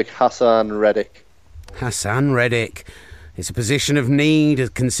going to pick Hassan Reddick. Hassan Reddick. It's a position of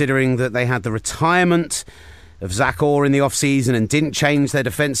need, considering that they had the retirement of Zach Orr in the off-season and didn't change their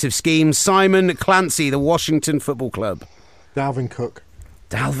defensive scheme. Simon Clancy, the Washington Football Club. Dalvin Cook.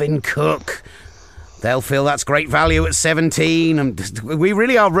 Dalvin Cook. They'll feel that's great value at 17. And we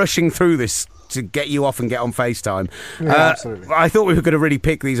really are rushing through this to get you off and get on FaceTime. Yeah, absolutely. I thought we were going to really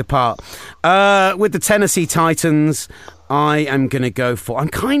pick these apart. With the Tennessee Titans, I am going to go for... I'm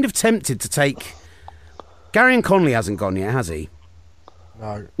kind of tempted to take... Garyon Conley hasn't gone yet, has he?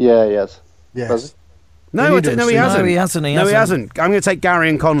 No. Yeah, he has. Yes. Has he? No, he hasn't. No, he hasn't. No, he hasn't. I'm going to take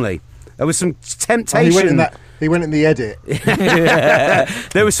Garyon Conley. There was some temptation. He went in the edit.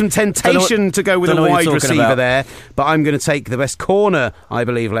 There was some temptation to go with a wide receiver there, but I'm going to take the best corner, I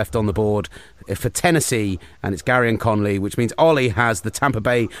believe, left on the board for Tennessee, and it's Garyon Conley, which means Ollie has the Tampa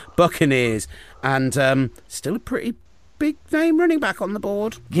Bay Buccaneers, and still a pretty big name running back on the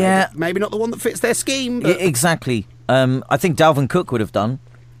board. Yeah. Maybe not the one that fits their scheme. But... Exactly. I think Dalvin Cook would have done.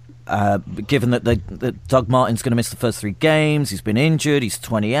 Given that Doug Martin's going to miss the first 3 games, he's been injured, he's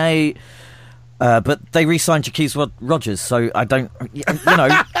 28, but they re-signed Jaquez Rodgers, so I don't,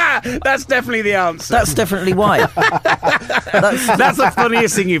 That's definitely the answer. That's definitely why. That's the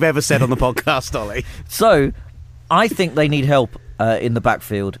funniest thing you've ever said on the podcast, Ollie. So, I think they need help in the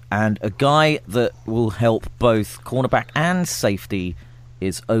backfield, and a guy that will help both cornerback and safety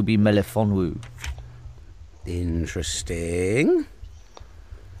is Obi Melifonwu. Interesting.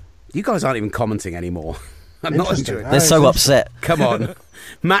 You guys aren't even commenting anymore. I'm not enjoying it. They're so upset. Come on.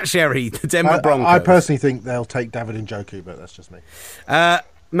 Matt Sherry, the Denver Broncos. I personally think they'll take David Njoku, but that's just me.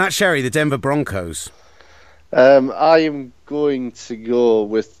 Matt Sherry, the Denver Broncos. I am going to go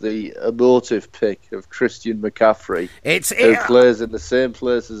with the emotive pick of Christian McCaffrey, who plays in the same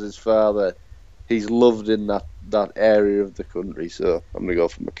place as his father. He's loved in that area of the country, so I'm going to go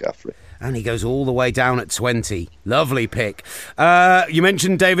for McCaffrey. And he goes all the way down at 20. Lovely pick. You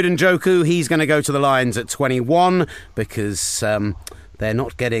mentioned David Njoku. He's going to go to the Lions at 21 because they're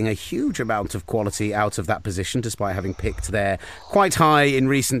not getting a huge amount of quality out of that position, despite having picked there quite high in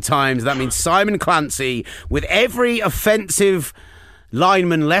recent times. That means Simon Clancy, with every offensive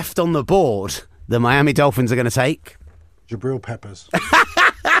lineman left on the board, the Miami Dolphins are going to take Jabril Peppers.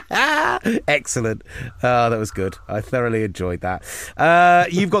 Excellent. That was good. I thoroughly enjoyed that.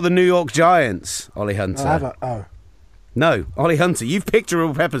 You've got the New York Giants, Ollie Hunter. No, Ollie Hunter. You've picked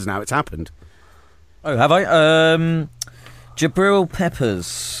Jabril Peppers now. It's happened. Oh, have I? Jabril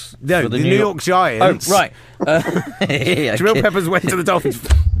Peppers. No, the New York Giants. Oh, right. Jabril Peppers went to the Dolphins.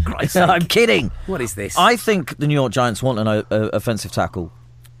 Christ sake. I'm kidding. What is this? I think the New York Giants want an offensive tackle.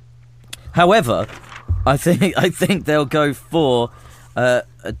 However, I think they'll go for a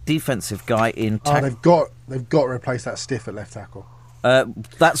defensive guy in they've got to replace that stiff at left tackle.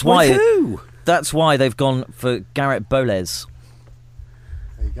 That's why. With who? That's why they've gone for Garrett Boles.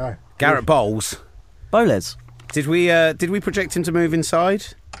 There you go. Garrett Bowles. Boles. Did we project him to move inside,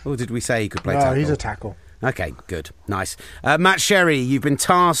 or did we say he could play tackle? No, he's a tackle. Okay, good, nice. Matt Sherry, you've been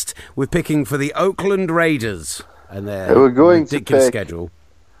tasked with picking for the Oakland Raiders and their ridiculous schedule.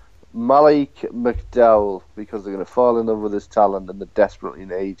 Malik McDowell, because they're going to fall in love with his talent and they desperately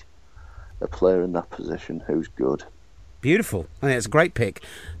need a player in that position who's good. Beautiful. I think it's a great pick.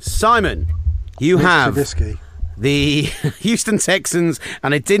 Simon, you have the Houston Texans,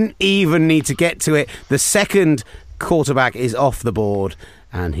 and I didn't even need to get to it. The second quarterback is off the board,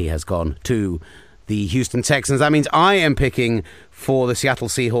 and he has gone to the Houston Texans. That means I am picking for the Seattle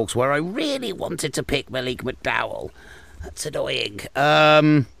Seahawks, where I really wanted to pick Malik McDowell. That's annoying.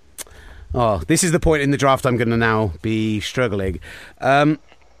 This is the point in the draft I'm going to now be struggling. Do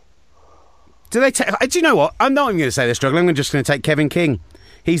you know what? I'm not even going to say they're struggling. I'm just going to take Kevin King.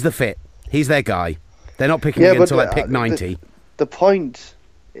 He's the fit. He's their guy. They're not picking him until pick 90. The point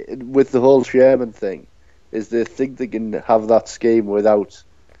with the whole Sherman thing is they think they can have that scheme without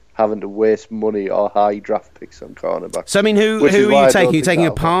having to waste money or high draft picks on cornerbacks. So, I mean, who are you taking? Are you taking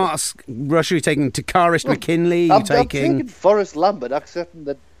a pass rusher? Are you taking Takaris McKinley? I'm taking Forrest Lambert, accepting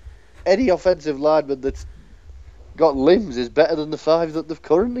that any offensive lineman that's got limbs is better than the 5 that they've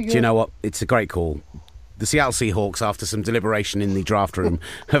currently got. Do you know what? It's a great call. The Seattle Seahawks, after some deliberation in the draft room,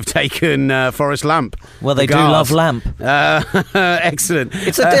 have taken Forrest Lamp. Well, they do love Lamp. Excellent.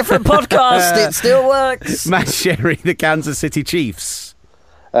 It's a different podcast. It still works. Matt Sherry, the Kansas City Chiefs.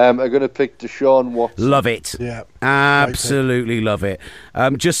 I'm going to pick Deshaun Watson. Love it. Yeah. Absolutely love it.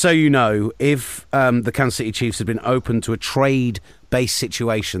 Just so you know, if the Kansas City Chiefs had been open to a trade-based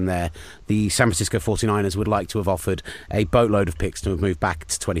situation there, the San Francisco 49ers would like to have offered a boatload of picks to have moved back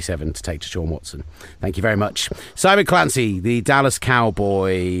to 27 to take Deshaun Watson. Thank you very much. Simon Clancy, the Dallas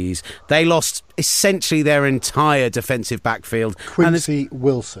Cowboys. They lost essentially their entire defensive backfield. Quincy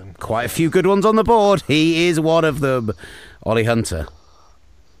Wilson. Quite a few good ones on the board. He is one of them. Ollie Hunter.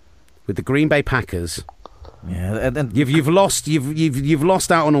 With the Green Bay Packers, you've lost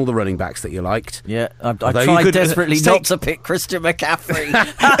out on all the running backs that you liked. Yeah, I tried desperately not to pick Christian McCaffrey. Is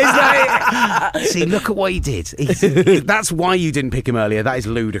that it? See, look at what he did. That's why you didn't pick him earlier. That is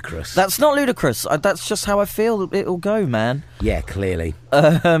ludicrous. That's not ludicrous. That's just how I feel it'll go, man. Yeah, clearly.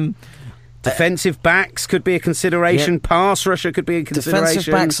 Defensive backs could be a consideration. Yeah. Pass rusher could be a consideration.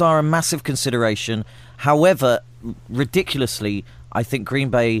 Defensive backs are a massive consideration. However, ridiculously, I think Green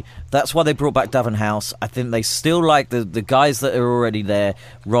Bay, that's why they brought back Davin House. I think they still like the guys that are already there,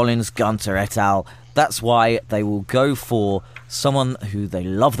 Rollins, Gunter, et al. That's why they will go for someone who they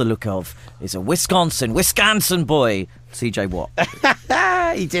love the look of. Is a Wisconsin boy, TJ Watt.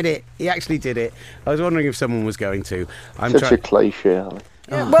 He did it. He actually did it. I was wondering if someone was going to. Such a cliche, Ali.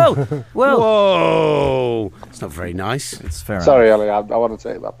 Yeah, well. Whoa. It's not very nice. It's fair. Sorry, Ali. I want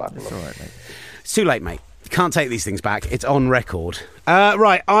to take that back. It's all right, mate. It's too late, mate. Can't take these things back. It's on record.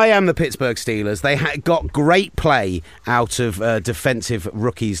 Right, I am the Pittsburgh Steelers. They got great play out of defensive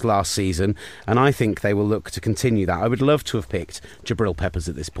rookies last season, and I think they will look to continue that. I would love to have picked Jabril Peppers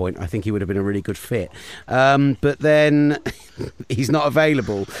at this point. I think he would have been a really good fit. But then he's not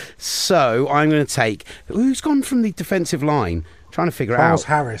available. So I'm going to take... Who's gone from the defensive line? I'm trying to figure it out. Charles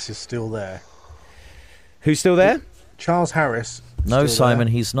Harris is still there. Who's still there? Charles Harris No, Still Simon,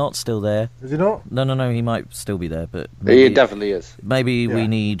 there. he's not still there. Is he not? No, he might still be there, but He definitely is. maybe we Yeah.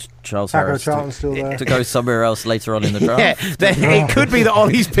 need Charles Taco Harris Charlton's still there. to go somewhere else later on in the Yeah, draft. it could be that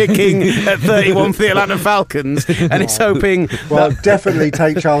Ollie's picking at 31 for the Atlanta Falcons, and it's hoping. Well, definitely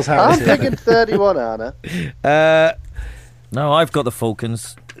take Charles Harris. I'm picking 31, Anna. No, I've got the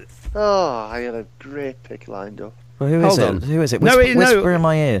Falcons. Oh, I had a great pick lined up. Well, who is Hold it? on. Who is it? No, Whisper in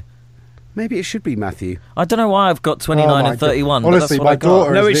my ear. Maybe it should be Matthew. I don't know why I've got 29 Oh my and 31. God. Honestly, but my that's what I got.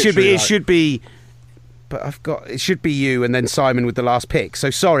 daughter- No, is it should be. literally It like- should be. But I've got. It should be you, and then Simon with the last pick. So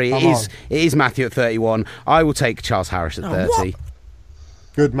sorry, Come it is. on. It is Matthew at 31. I will take Charles Harris at 30.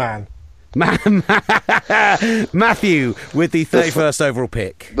 Good man. Matthew with the 31st overall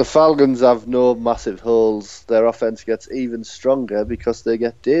pick. The Falcons have no massive holes. Their offense gets even stronger because they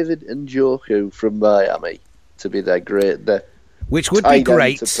get David Njoku from Miami to be their Which would be tight end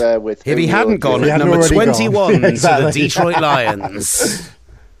great to pair with if he Julio hadn't gone Jones. He at hadn't number already gone. 21 to the Exactly. Detroit Lions.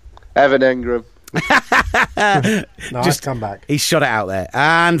 Evan Ingram. Nice comeback. He shot it out there.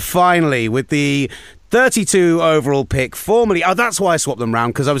 And finally, with the 32 overall pick, formerly... Oh, that's why I swapped them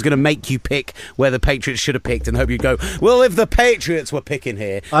round, because I was going to make you pick where the Patriots should have picked and hope you'd go, well, if the Patriots were picking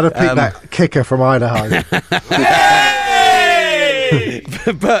here... I'd have picked that kicker from Idaho.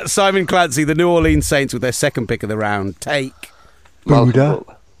 But Simon Clancy, the New Orleans Saints, with their second pick of the round, take... Malcolm Buda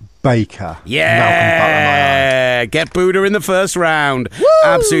Butler. Baker. Yeah! Get Buddha in the first round.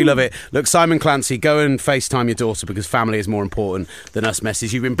 Absolutely love it. Look, Simon Clancy, go and FaceTime your daughter because family is more important than us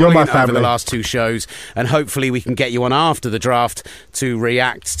messes. You've been You're my brilliant over the family. last two shows, and hopefully we can get you on after the draft to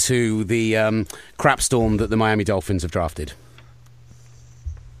react to the crap storm that the Miami Dolphins have drafted.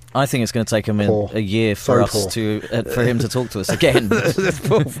 I think it's going to take him Poor. a year So for us poor. to for him to talk to us again.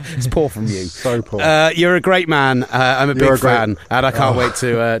 It's poor from you. So poor. You're a great man. I'm a You're big a great- fan, and I can't wait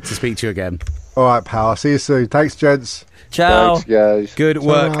to speak to you again. All right, pal. I'll see you soon. Thanks, gents. Ciao. Thanks, guys. Good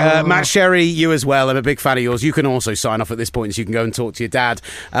work. Matt Sherry, you as well. I'm a big fan of yours. You can also sign off at this point so you can go and talk to your dad.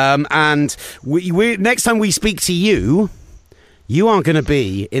 And we next time we speak to you, you are going to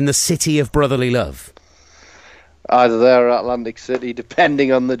be in the city of brotherly love. Either there or Atlantic City,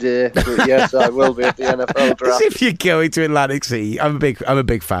 depending on the day. But yes, I will be at the NFL As draft. if you're going to Atlantic City. I'm a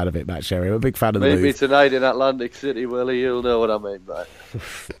big fan of it, Matt Sherry. I'm a big fan of the Meet me move. tonight in Atlantic City, Willie. You'll know what I mean by it.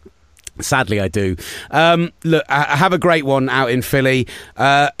 Sadly, I do. Look, have a great one out in Philly.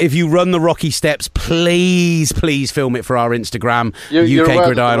 If you run the Rocky Steps, please film it for our Instagram, You're aware UK that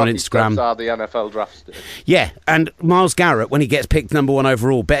Gridiron the on Rocky Instagram. Steps are the NFL draft stage. Yeah, and Myles Garrett, when he gets picked number one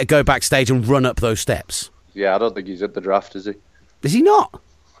overall, better go backstage and run up those steps. Yeah, I don't think he's at the draft, is he? Is he not?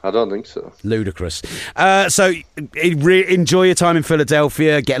 I don't think so. Ludicrous. So enjoy your time in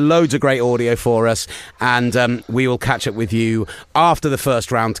Philadelphia. Get loads of great audio for us, and we will catch up with you after the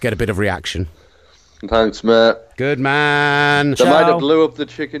first round to get a bit of reaction. Thanks, mate. Good man. They might Ciao. have blew up the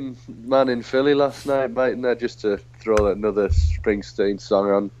chicken man in Philly last night, mightn't they? Just to throw another Springsteen song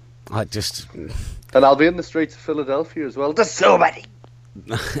on. I just And I'll be in the streets of Philadelphia as well. There's so many.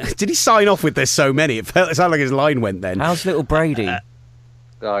 did he sign off with "There's so many"? It sounded like his line went then. How's little Brady?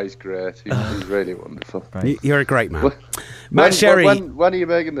 Oh, he's great. He's really wonderful. You're a great man, When- Matt Sherry. When are you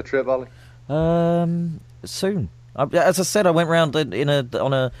making the trip, Ollie? Soon. As I said, I went round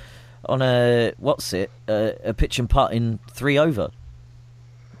on a what's it? A pitch and putt in 3 over.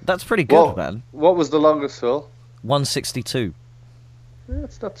 That's pretty good, man. What was the longest hole? 162. Yeah,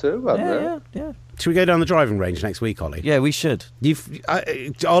 it's not too bad, man. Yeah. Should we go down the driving range next week, Ollie? Yeah, we should.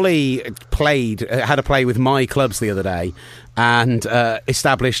 Ollie had a play with my clubs the other day, and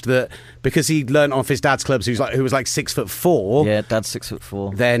established that because he learnt off his dad's clubs, who was like 6'4", Yeah, Dad's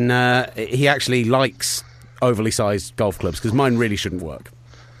 6'4". then he actually likes overly sized golf clubs because mine really shouldn't work.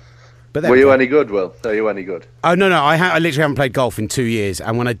 But there Were we you go. any good, Will? Are you any good? Oh no! I literally haven't played golf in 2 years,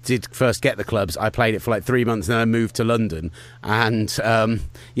 and when I did first get the clubs, I played it for like 3 months, and then I moved to London, and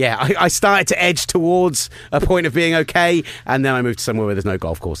I started to edge towards a point of being okay, and then I moved to somewhere where there's no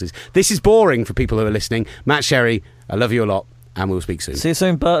golf courses. This is boring for people who are listening. Matt Sherry, I love you a lot, and we'll speak soon. See you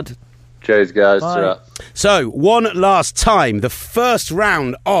soon, bud. Cheers, guys. Bye. Ta-ra. So, one last time, the first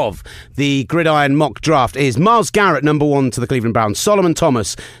round of the Gridiron mock draft is Myles Garrett, number 1 to the Cleveland Browns, Solomon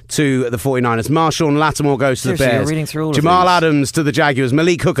Thomas to the 49ers, Marshawn Lattimore goes to Seriously, the you're Bears, reading through all of Jamal these. Adams to the Jaguars,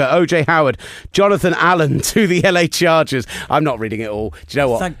 Malik Hooker, OJ Howard, Jonathan Allen to the LA Chargers. I'm not reading it all. Do you know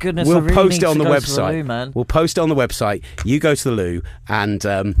what? Thank goodness, We'll I really post need it on to the go to the website. loo, man. We'll post it on the website. You go to the loo, and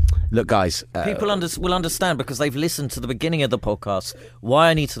look, guys. People will understand because they've listened to the beginning of the podcast why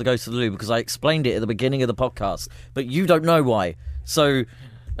I need to go to the loo because I explained it at the beginning of the podcast, but you don't know why. So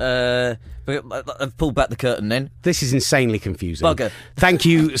I've pulled back the curtain then. This is insanely confusing. Bugger. Thank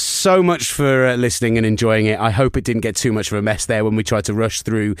you so much for listening and enjoying it. I hope it didn't get too much of a mess there when we tried to rush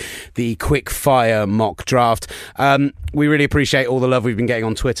through the quick fire mock draft. We really appreciate all the love we've been getting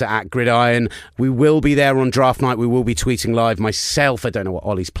on Twitter at Gridiron. We will be there on draft night. We will be tweeting live. Myself, I don't know what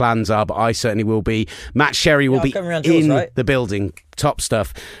Ollie's plans are, but I certainly will be. Matt Sherry will be in the building. Top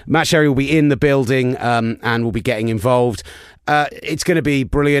stuff. Matt Sherry will be in the building and will be getting involved. It's going to be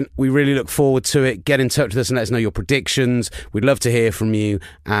brilliant. We really look forward to it. Get in touch with us and let us know your predictions. We'd love to hear from you.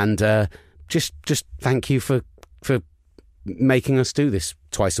 And just thank you for making us do this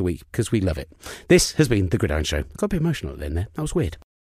twice a week, because we love it. This has been The Gridiron Show. Got a bit emotional at the end there. That was weird.